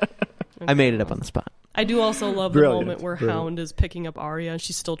 set. Oh. I made it up on the spot. I do also love Brilliant, the moment where brilliant. Hound is picking up Arya and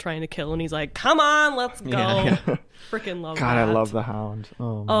she's still trying to kill, and he's like, "Come on, let's go!" Yeah. Freaking love God, that. I love the Hound.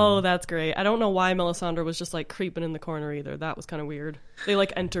 Oh, man. Oh, that's great. I don't know why Melisandre was just like creeping in the corner either. That was kind of weird. They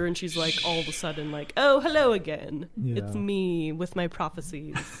like enter and she's like all of a sudden like, "Oh, hello again. Yeah. It's me with my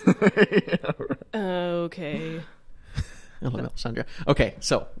prophecies." Okay. I love Melisandre. Okay,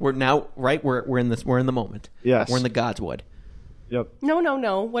 so we're now right. We're in this. We're in the moment. Yes. We're in the Godswood. Yep.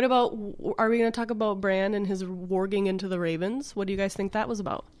 No. What about? Are we going to talk about Bran and his warging into the Ravens? What do you guys think that was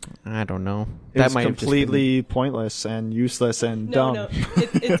about? I don't know. It was might have just completely pointless and useless and No, dumb. no.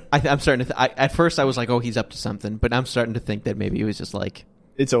 It's I'm starting to. At first, I was like, "Oh, he's up to something," but I'm starting to think that maybe it was just like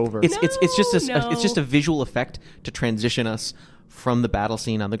It's over. it's No. it's just a visual effect to transition us from the battle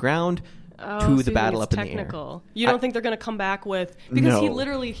scene on the ground Oh, to so the you battle think up it's in the air. technical. You don't think they're going to come back with, because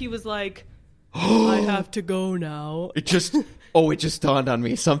he was like, "I have to go now." It just dawned on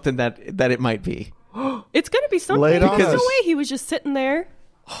me something that it might be. It's going to be something. Lay it on There's no us. way he was just sitting there.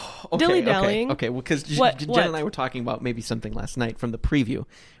 Dilly-dallying. Okay. Well, because What- Jen what? and I were talking about maybe something last night from the preview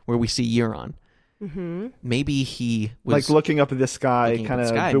where we see Euron. Mm-hmm. Maybe he was like looking up at the sky, looking at kind the of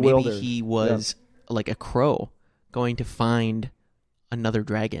sky. bewildered. Maybe he was like a crow going to find another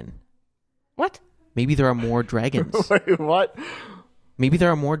dragon. What? Maybe there are more dragons. Wait, what? Maybe there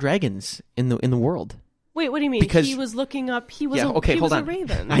are more dragons in the world. Wait, what do you mean? Because- he was looking up. He was Yeah. a, Okay. he Hold was on. a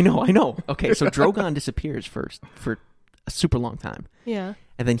raven. I know. Okay. So Drogon disappears first for a super long time, Yeah.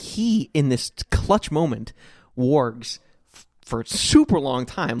 and then he, in this clutch moment, wargs for a super long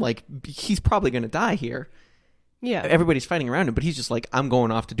time. Like he's probably going to die here. Yeah. Everybody's fighting around him, but he's just like, I'm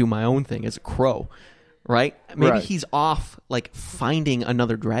going off to do my own thing as a crow, right? Maybe Right. he's off like finding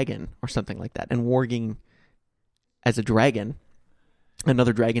another dragon or something like that and warging as a dragon,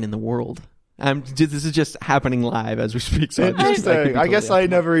 another dragon in the world. This is just happening live as we speak. So Interesting. I guess I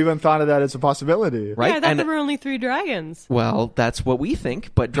never even thought of that as a possibility. Right? Yeah, I thought And- there were only 3 dragons. Well, that's what we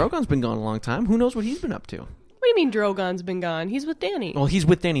think, but Drogon's been gone a long time. Who knows what he's been up to? What do you mean Drogon's been gone? He's with Dany. Well, he's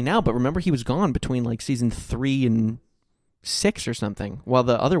with Dany now, but remember he was gone between like season 3 and 6 or something, while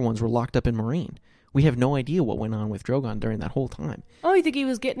the other ones were locked up in Meereen. We have no idea what went on with Drogon during that whole time. Oh, you think he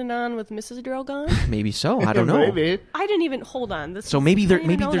was getting it on with Mrs. Drogon? Maybe so. I don't know. Maybe. I didn't even hold on. So maybe there's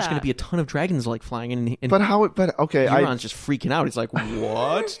going to be a ton of dragons like flying in, and But how? But okay. Euron's just freaking out. He's like,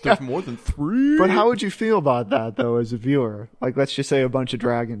 "What? There's more than 3?" But how would you feel about that though, as a viewer? Like, let's just say a bunch of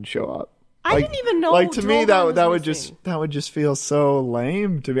dragons show up. I Like- didn't even know. Like to me, Drogon that was would missing. just feel so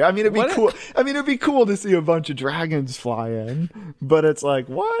lame to me. I mean, it'd be What? cool. I mean, it'd be cool to see a bunch of dragons fly in, but it's like,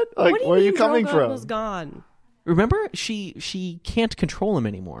 what? Like, What do you where are you mean coming Drogon from? was gone. Remember, she can't control him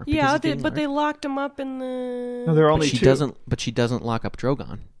anymore. because Yeah, he's getting but they large. locked him up in the. No, there are But only she 2. doesn't. But she doesn't lock up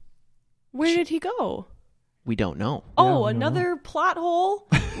Drogon. Where did he go? We don't know. Oh, another plot hole.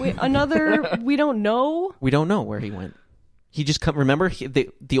 Wait, another. We don't know. We don't know where he went. He just come. Remember,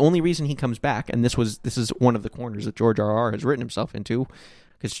 the only reason he comes back, and this is one of the corners that George R.R. has written himself into,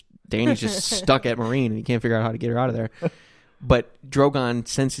 because Dany's just stuck at Meereen and he can't figure out how to get her out of there. But Drogon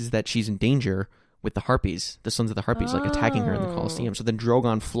senses that she's in danger with the Harpies, the Sons of the Harpies, like attacking her in the Colosseum. So then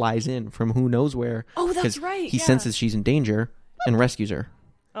Drogon flies in from who knows where. Oh, that's 'cause right, He yeah. senses she's in danger and rescues her.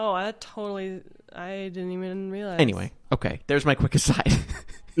 Oh, I didn't even realize. Anyway, okay. There's my quick aside.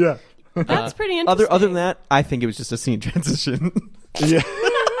 Yeah. That's pretty interesting. Other than that, I think it was just a scene transition. Yeah.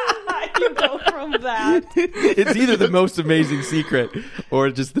 You go from from that. It's either the most amazing secret or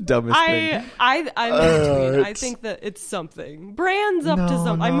just the dumbest thing. I'm between. I think that it's something. Bran's up to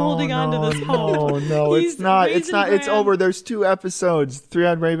something. I'm holding on to this hope. No, it's not. It's not. It's over. There's 2 episodes.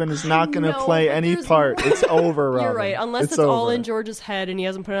 Three-Eyed Raven is not going to play any part. It's over, Robin. You're right. Unless it's all in George's head and he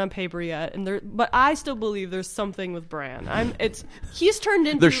hasn't put it on paper yet. But I still believe there's something with Bran. He's turned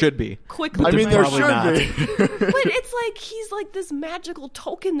into. There should be. Quickly. I mean, there Probably should not. be. But it's like he's like this magical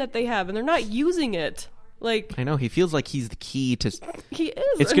token that they have, and they're not using it. Like I know he feels like he's the key to. he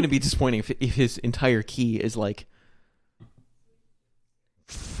is. It's going to be disappointing if his entire key is like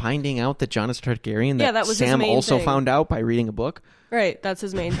finding out that Jon is Targaryen. That was his Sam main also thing. found out by reading a book. Right, that's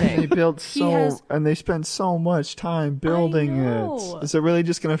his main They thing. built has- and they spent so much time building know. it. Is it really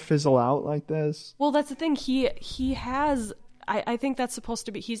just going to fizzle out like this? Well, that's the thing. He has. I think that's supposed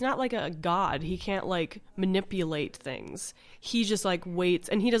to be. He's not like a god. He can't like manipulate things. He just like waits,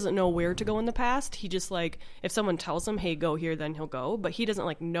 and he doesn't know where to go in the past. He just like if someone tells him, "Hey, go here," then he'll go. But he doesn't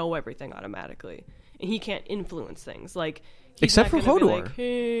like know everything automatically, and he can't influence things. Like he's Except not for gonna be Hodor. like,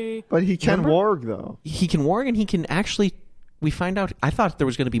 hey. But he can warg, though. He can warg, and he can actually. We find out. I thought there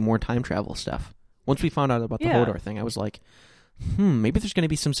was going to be more time travel stuff. Once we found out about the Yeah. Hodor thing, I was like, maybe there's going to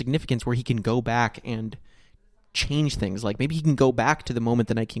be some significance where he can go back and change things. Like maybe he can go back to the moment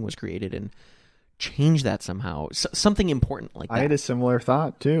the Night King was created and change that somehow. Something important like that. I had a similar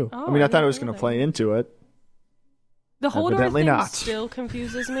thought, too. Oh, I mean, I thought it didn't was know going to that. play into it. The Hodor Evidently thing not. still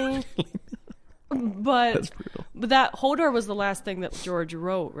confuses me. But That's brutal. But that Hodor was the last thing that George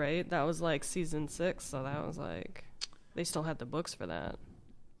wrote, right? That was like season 6, so that was like they still had the books for that.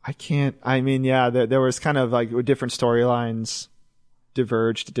 I mean, yeah, there was kind of like different storylines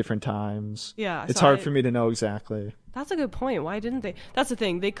diverged at different times. Yeah, It's so hard for me to know exactly. That's a good point. Why didn't they? That's the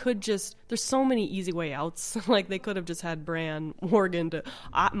thing. They could just. There's so many easy way outs. Like they could have just had Bran warg into.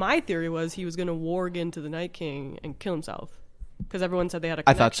 My theory was he was going to warg into the Night King and kill himself. Because everyone said they had a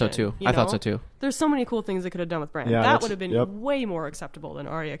I connection. thought so too. you I thought know? so too. There's so many cool things they could have done with Bran. Yeah, that would have been yep. way more acceptable than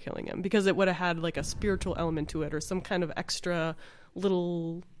Arya killing him. Because it would have had like a spiritual element to it or some kind of extra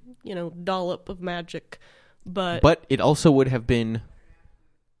little, dollop of magic. But it also would have been.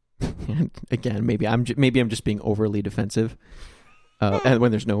 Again, maybe I'm just being overly defensive, and when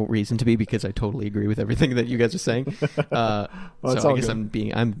there's no reason to be, because I totally agree with everything that you guys are saying. it's So I all guess good.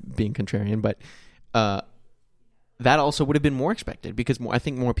 I'm being contrarian, but that also would have been more expected because I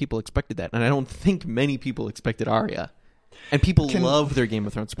think more people expected that, and I don't think many people expected Arya. And people love their Game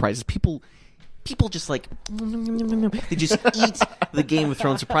of Thrones surprises. People just like they just eat the Game of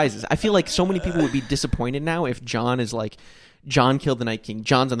Thrones surprises. I feel like so many people would be disappointed now if Jon is like, Jon killed the Night King,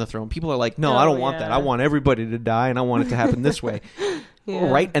 Jon's on the throne. People are like, no, I don't want that. yeah. I want everybody to die, and I want it to happen this way. Yeah.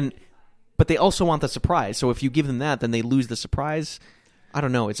 Right? But they also want the surprise. So if you give them that, then they lose the surprise. I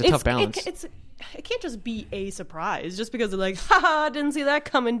don't know. It's a tough balance. It can't just be a surprise just because they're like, haha, didn't see that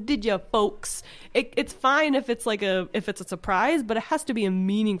coming, did ya, folks? It's fine if it's a surprise, but it has to be a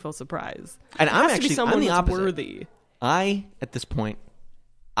meaningful surprise. And it I'm has to be actually someone I'm the that's opposite. worthy. At this point,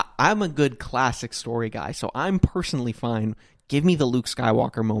 I'm a good classic story guy, so I'm personally fine. Give me the Luke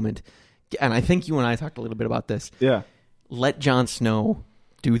Skywalker moment. And I think you and I talked a little bit about this. Yeah. Let Jon Snow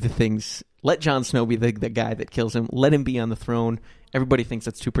do the things. Let Jon Snow be the guy that kills him. Let him be on the throne. Everybody thinks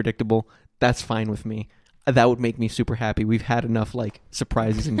that's too predictable. That's fine with me. That would make me super happy. We've had enough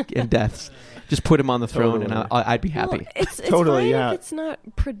surprises and deaths. Just put him on the throne, Totally. and I'd be happy. Well, it's Totally, fine yeah. if it's not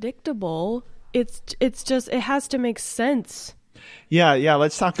predictable. It's just it has to make sense. Yeah.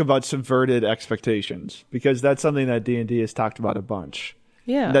 Let's talk about subverted expectations because that's something that D&D has talked about a bunch.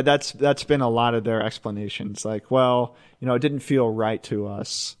 Yeah. That's been a lot of their explanations. Like, well, it didn't feel right to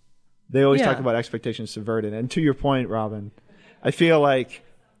us. They always talk about expectations subverted. And to your point, Robin, I feel like,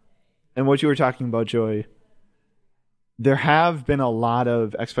 and what you were talking about, Joey, there have been a lot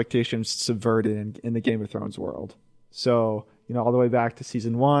of expectations subverted in the Game of Thrones world. So, all the way back to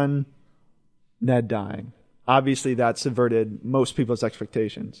season 1, Ned dying. Obviously, that subverted most people's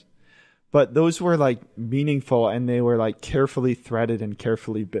expectations. But those were meaningful and they were carefully threaded and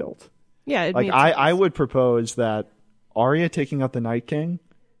carefully built. Yeah. It I would propose that Arya taking out the Night King,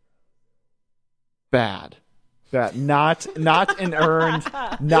 bad. Not an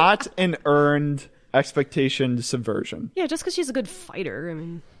earned expectation subversion. Yeah, just because she's a good fighter. I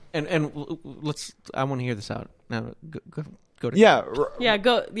mean. And let's. I want to hear this out now. Go to Yeah.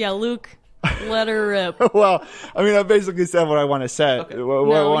 Go. Yeah, Luke. Let her rip. Well, I mean, I basically said what I want to say. Okay.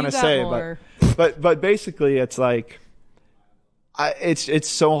 What I want you to got say, more. but basically, it's it's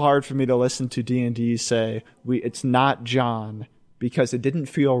so hard for me to listen to D&D say it's not Jon because it didn't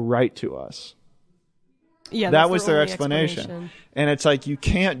feel right to us. Yeah, that that's was their their only explanation. And it's like, you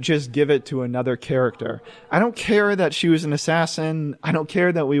can't just give it to another character. I don't care that she was an assassin. I don't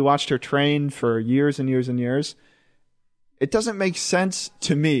care that we watched her train for years and years and years. It doesn't make sense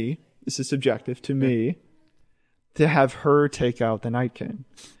to me, this is subjective, to me, to have her take out the Night King.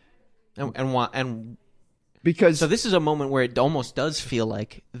 And because so this is a moment where it almost does feel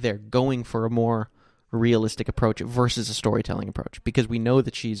like they're going for a more realistic approach versus a storytelling approach, because we know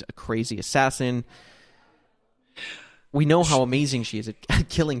that she's a crazy assassin. We know how amazing she is at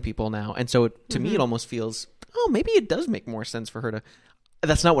killing people now, and so to me it almost feels, oh, maybe it does make more sense for her to.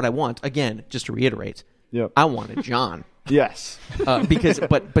 That's not what I want. Again, just to reiterate, I wanted Jon. Yes, because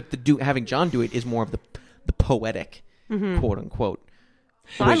having Jon do it is more of the poetic, quote unquote.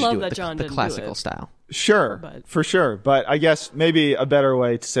 I love that Jon didn't the classical do it. style. Sure, for sure. But I guess maybe a better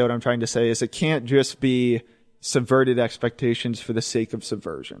way to say what I'm trying to say is it can't just be subverted expectations for the sake of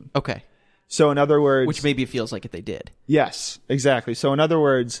subversion. Okay. So in other words... Which maybe it feels like they did. Yes, exactly. So in other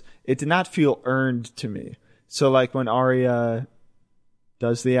words, it did not feel earned to me. So like when Arya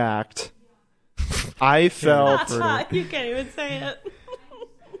does the act, I felt... You can't even say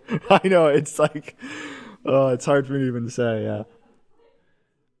it. I know, it's like... Oh, it's hard for me to even say, yeah.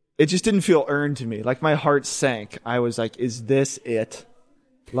 It just didn't feel earned to me. Like my heart sank. I was like, is this it?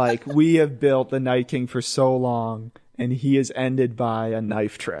 Like we have built the Night King for so long and he is ended by a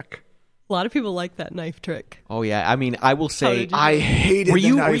knife trick. A lot of people like that knife trick. Oh yeah, I mean, I will say I hated the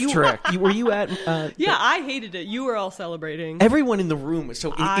knife trick. Were you at? Yeah, I hated it. You were all celebrating. Everyone in the room.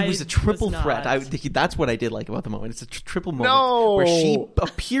 So it was a triple threat. That's what I did like about the moment. It's a triple moment where she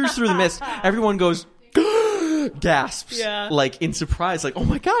appears through the mist. Everyone goes. Gasps, like in surprise, like, oh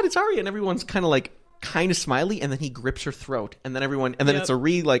my god, it's Arya, and everyone's kind of smiley, and then he grips her throat, and then it's a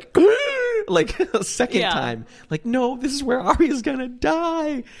like a second time, like, no, this is where Arya's gonna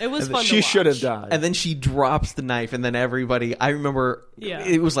die. It was fun. She should have died, and then she drops the knife, and then everybody, I remember,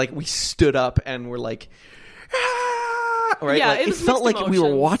 it was like we stood up and we're like, right? Yeah, like, it felt like we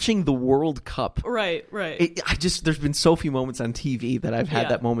were watching the World Cup. Right. There's been so few moments on TV that I've had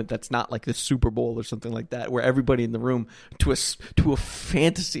that moment that's not like the Super Bowl or something like that, where everybody in the room to a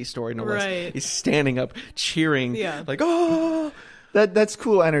fantasy story, no less, is standing up cheering, like, oh. That's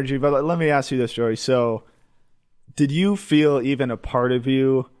cool energy. But let me ask you this, Joey. So, did you feel even a part of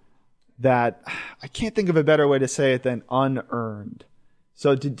you that, I can't think of a better way to say it than unearned?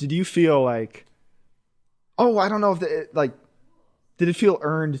 So, did you feel like, oh, I don't know if did it feel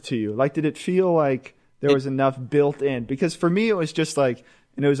earned to you? Like, did it feel like there was enough built in? Because for me, it was just like,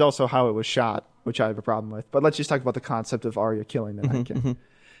 and it was also how it was shot, which I have a problem with. But let's just talk about the concept of Arya killing the Night King.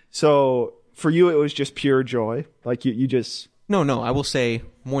 So for you, it was just pure joy. Like you just... No, I will say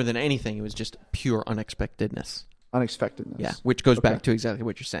more than anything, it was just pure unexpectedness. Unexpectedness. Yeah, which goes back to exactly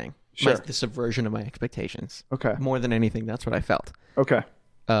what you're saying. Sure. The subversion of my expectations. Okay. More than anything, that's what I felt. Okay.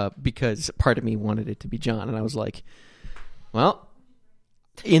 Because part of me wanted it to be Jon, and I was like, well,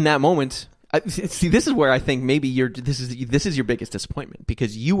 in that moment, see, this is where I think maybe this is your biggest disappointment,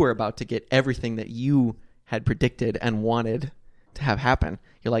 because you were about to get everything that you had predicted and wanted to have happen.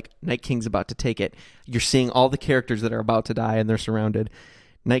 You're like, Night King's about to take it. You're seeing all the characters that are about to die, and they're surrounded.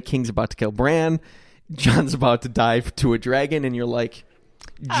 Night King's about to kill Bran. Jon's about to dive to a dragon, and you're like,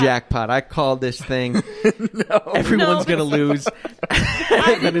 jackpot, I called this thing. Everyone's gonna lose.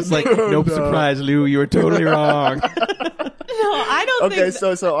 And then it's like, nope, surprise, Lou, you were totally wrong. No, I don't think.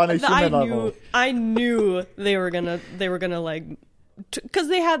 Okay, so on a human level, I knew they were gonna like, because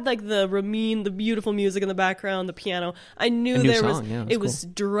they had like the Ramin, the beautiful music in the background, the piano. I knew it was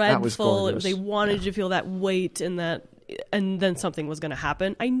dreadful. They wanted you to feel that weight and then something was gonna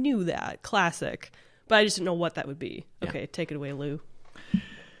happen. I knew that. Classic. But I just didn't know what that would be. Okay, take it away, Lou.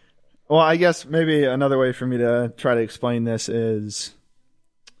 Well, I guess maybe another way for me to try to explain this is,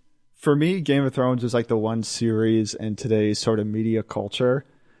 for me, Game of Thrones is like the one series in today's sort of media culture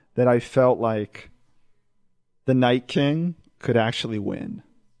that I felt like the Night King could actually win.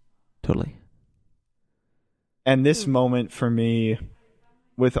 Totally. And this moment for me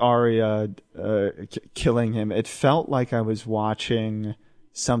with Arya killing him, it felt like I was watching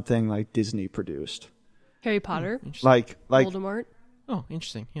something like Disney produced. Harry Potter? Like Voldemort? Oh,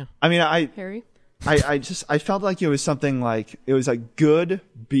 interesting. Yeah. I mean, Harry? I felt like it was something like, it was like good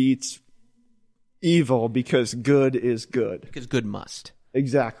beats evil because good is good. Because good must.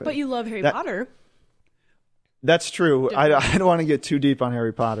 Exactly. But you love Harry Potter. That's true. I don't want to get too deep on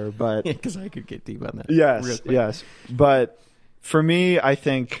Harry Potter, but... Yeah, because I could get deep on that. Yes. But for me, I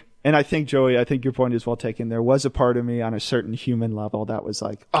think, Joey, I think your point is well taken. There was a part of me on a certain human level that was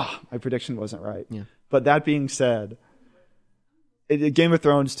like, my prediction wasn't right. Yeah. But that being said... Game of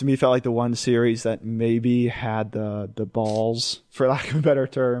Thrones to me felt like the one series that maybe had the balls, for lack of a better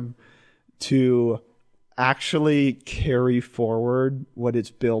term, to actually carry forward what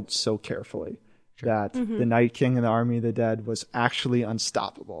it's built so carefully. Sure. That the Night King and the Army of the Dead was actually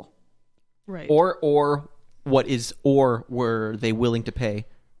unstoppable. Right. Or were they willing to pay?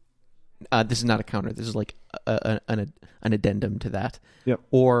 This is not a counter. This is like an addendum to that. Yep.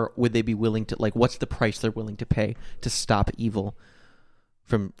 Or would they be willing to, like, what's the price they're willing to pay to stop evil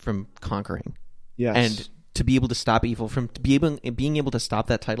from conquering? Yes. And to be able to stop evil being able to stop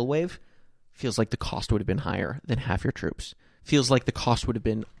that tidal wave feels like the cost would have been higher than half your troops. Feels like the cost would have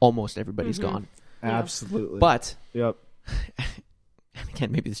been almost everybody's gone. Absolutely. But yep. And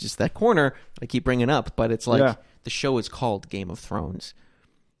again, maybe it's just that corner I keep bringing up, but it's like the show is called Game of Thrones,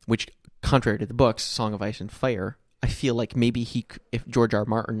 which, contrary to the books, Song of Ice and Fire, I feel like maybe if George R.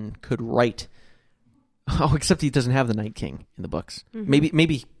 Martin could write, except he doesn't have the Night King in the books.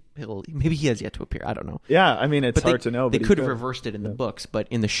 Maybe he has yet to appear. I don't know. Yeah, I mean, it's hard to know. They could have reversed it in the books, but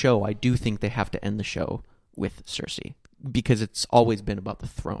in the show, I do think they have to end the show with Cersei, because it's always been about the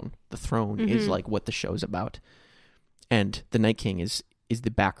throne. The throne is like what the show's about. And the Night King is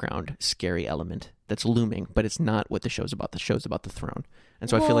the background scary element that's looming, but it's not what the show's about. The show's about the throne. And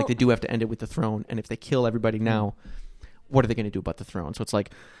so I feel like they do have to end it with the throne. And if they kill everybody now, what are they going to do about the throne? So it's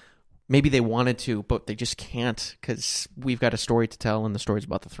like, maybe they wanted to, but they just can't, because we've got a story to tell, and the story's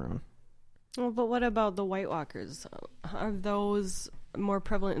about the throne. Well, but what about the White Walkers? Are those more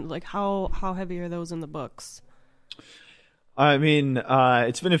prevalent? Like, how heavy are those in the books? I mean,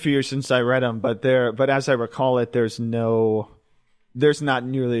 it's been a few years since I read them, but as I recall it, there's not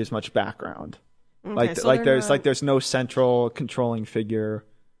nearly as much background. Okay, there's no central controlling figure,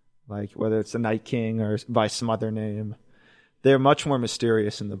 like whether it's the Night King or by some other name. They're much more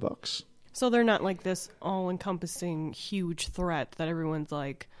mysterious in the books. So they're not like this all-encompassing huge threat that everyone's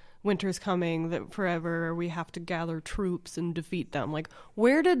like, winter's coming, that forever we have to gather troops and defeat them. Like,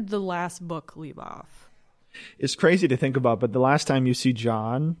 where did the last book leave off? It's crazy to think about, but the last time you see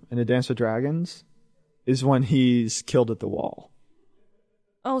Jon in A Dance with Dragons is when he's killed at the wall.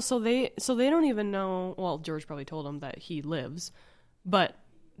 Oh, so they don't even know. Well, George probably told him that he lives, but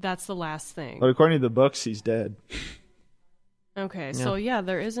that's the last thing. But according to the books, he's dead. Okay, so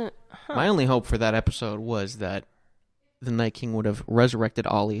there isn't. My only hope for that episode was that the Night King would have resurrected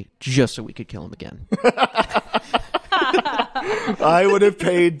Ollie just so we could kill him again. I would have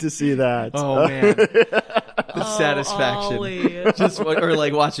paid to see that. Oh man, the satisfaction! Ollie. Or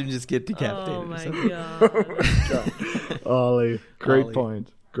like watch him just get decapitated. Oh my god, Ollie! Great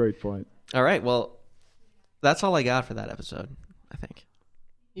point. All right, well, that's all I got for that episode. I think.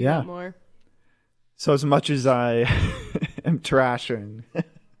 You got more? So as much as I am trashing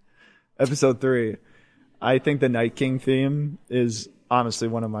episode 3, I think the Night King theme is honestly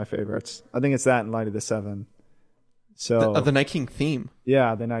one of my favorites. I think it's that in Light of the Seven. So the Night King theme.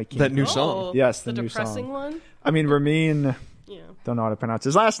 Yeah, the Night King. That new song. Yes, the new depressing song. one. I mean, Ramin. Yeah. Don't know how to pronounce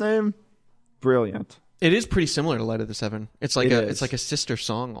his last name. Brilliant. It is pretty similar to Light of the Seven. It's like it's like a sister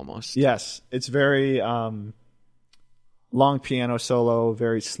song almost. Yes, it's very long piano solo,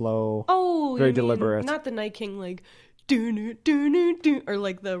 very slow. Oh, very deliberate. Not the Night King like do or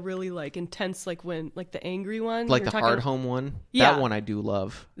like the really like intense like when like the angry one, like the hard home one. Yeah, that one I do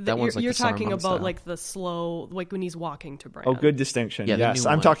love. That one's like you're the talking Saruman about style. like the slow, like when he's walking to Bran. Oh, good distinction. Yeah, yes,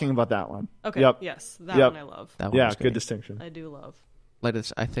 I'm talking about that one. Okay. Yep. Yes, that one I love. That one yeah, good distinction. I do love. I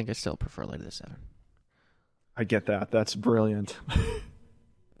think I still prefer Light of the Seven. I get that. That's brilliant.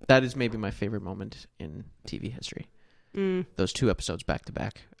 That is maybe my favorite moment in TV history. Those 2 episodes back to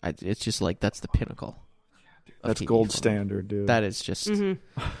back. It's just like that's the pinnacle. That's gold standard, dude. That is just.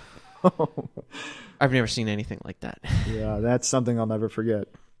 I've never seen anything like that. Yeah, that's something I'll never forget.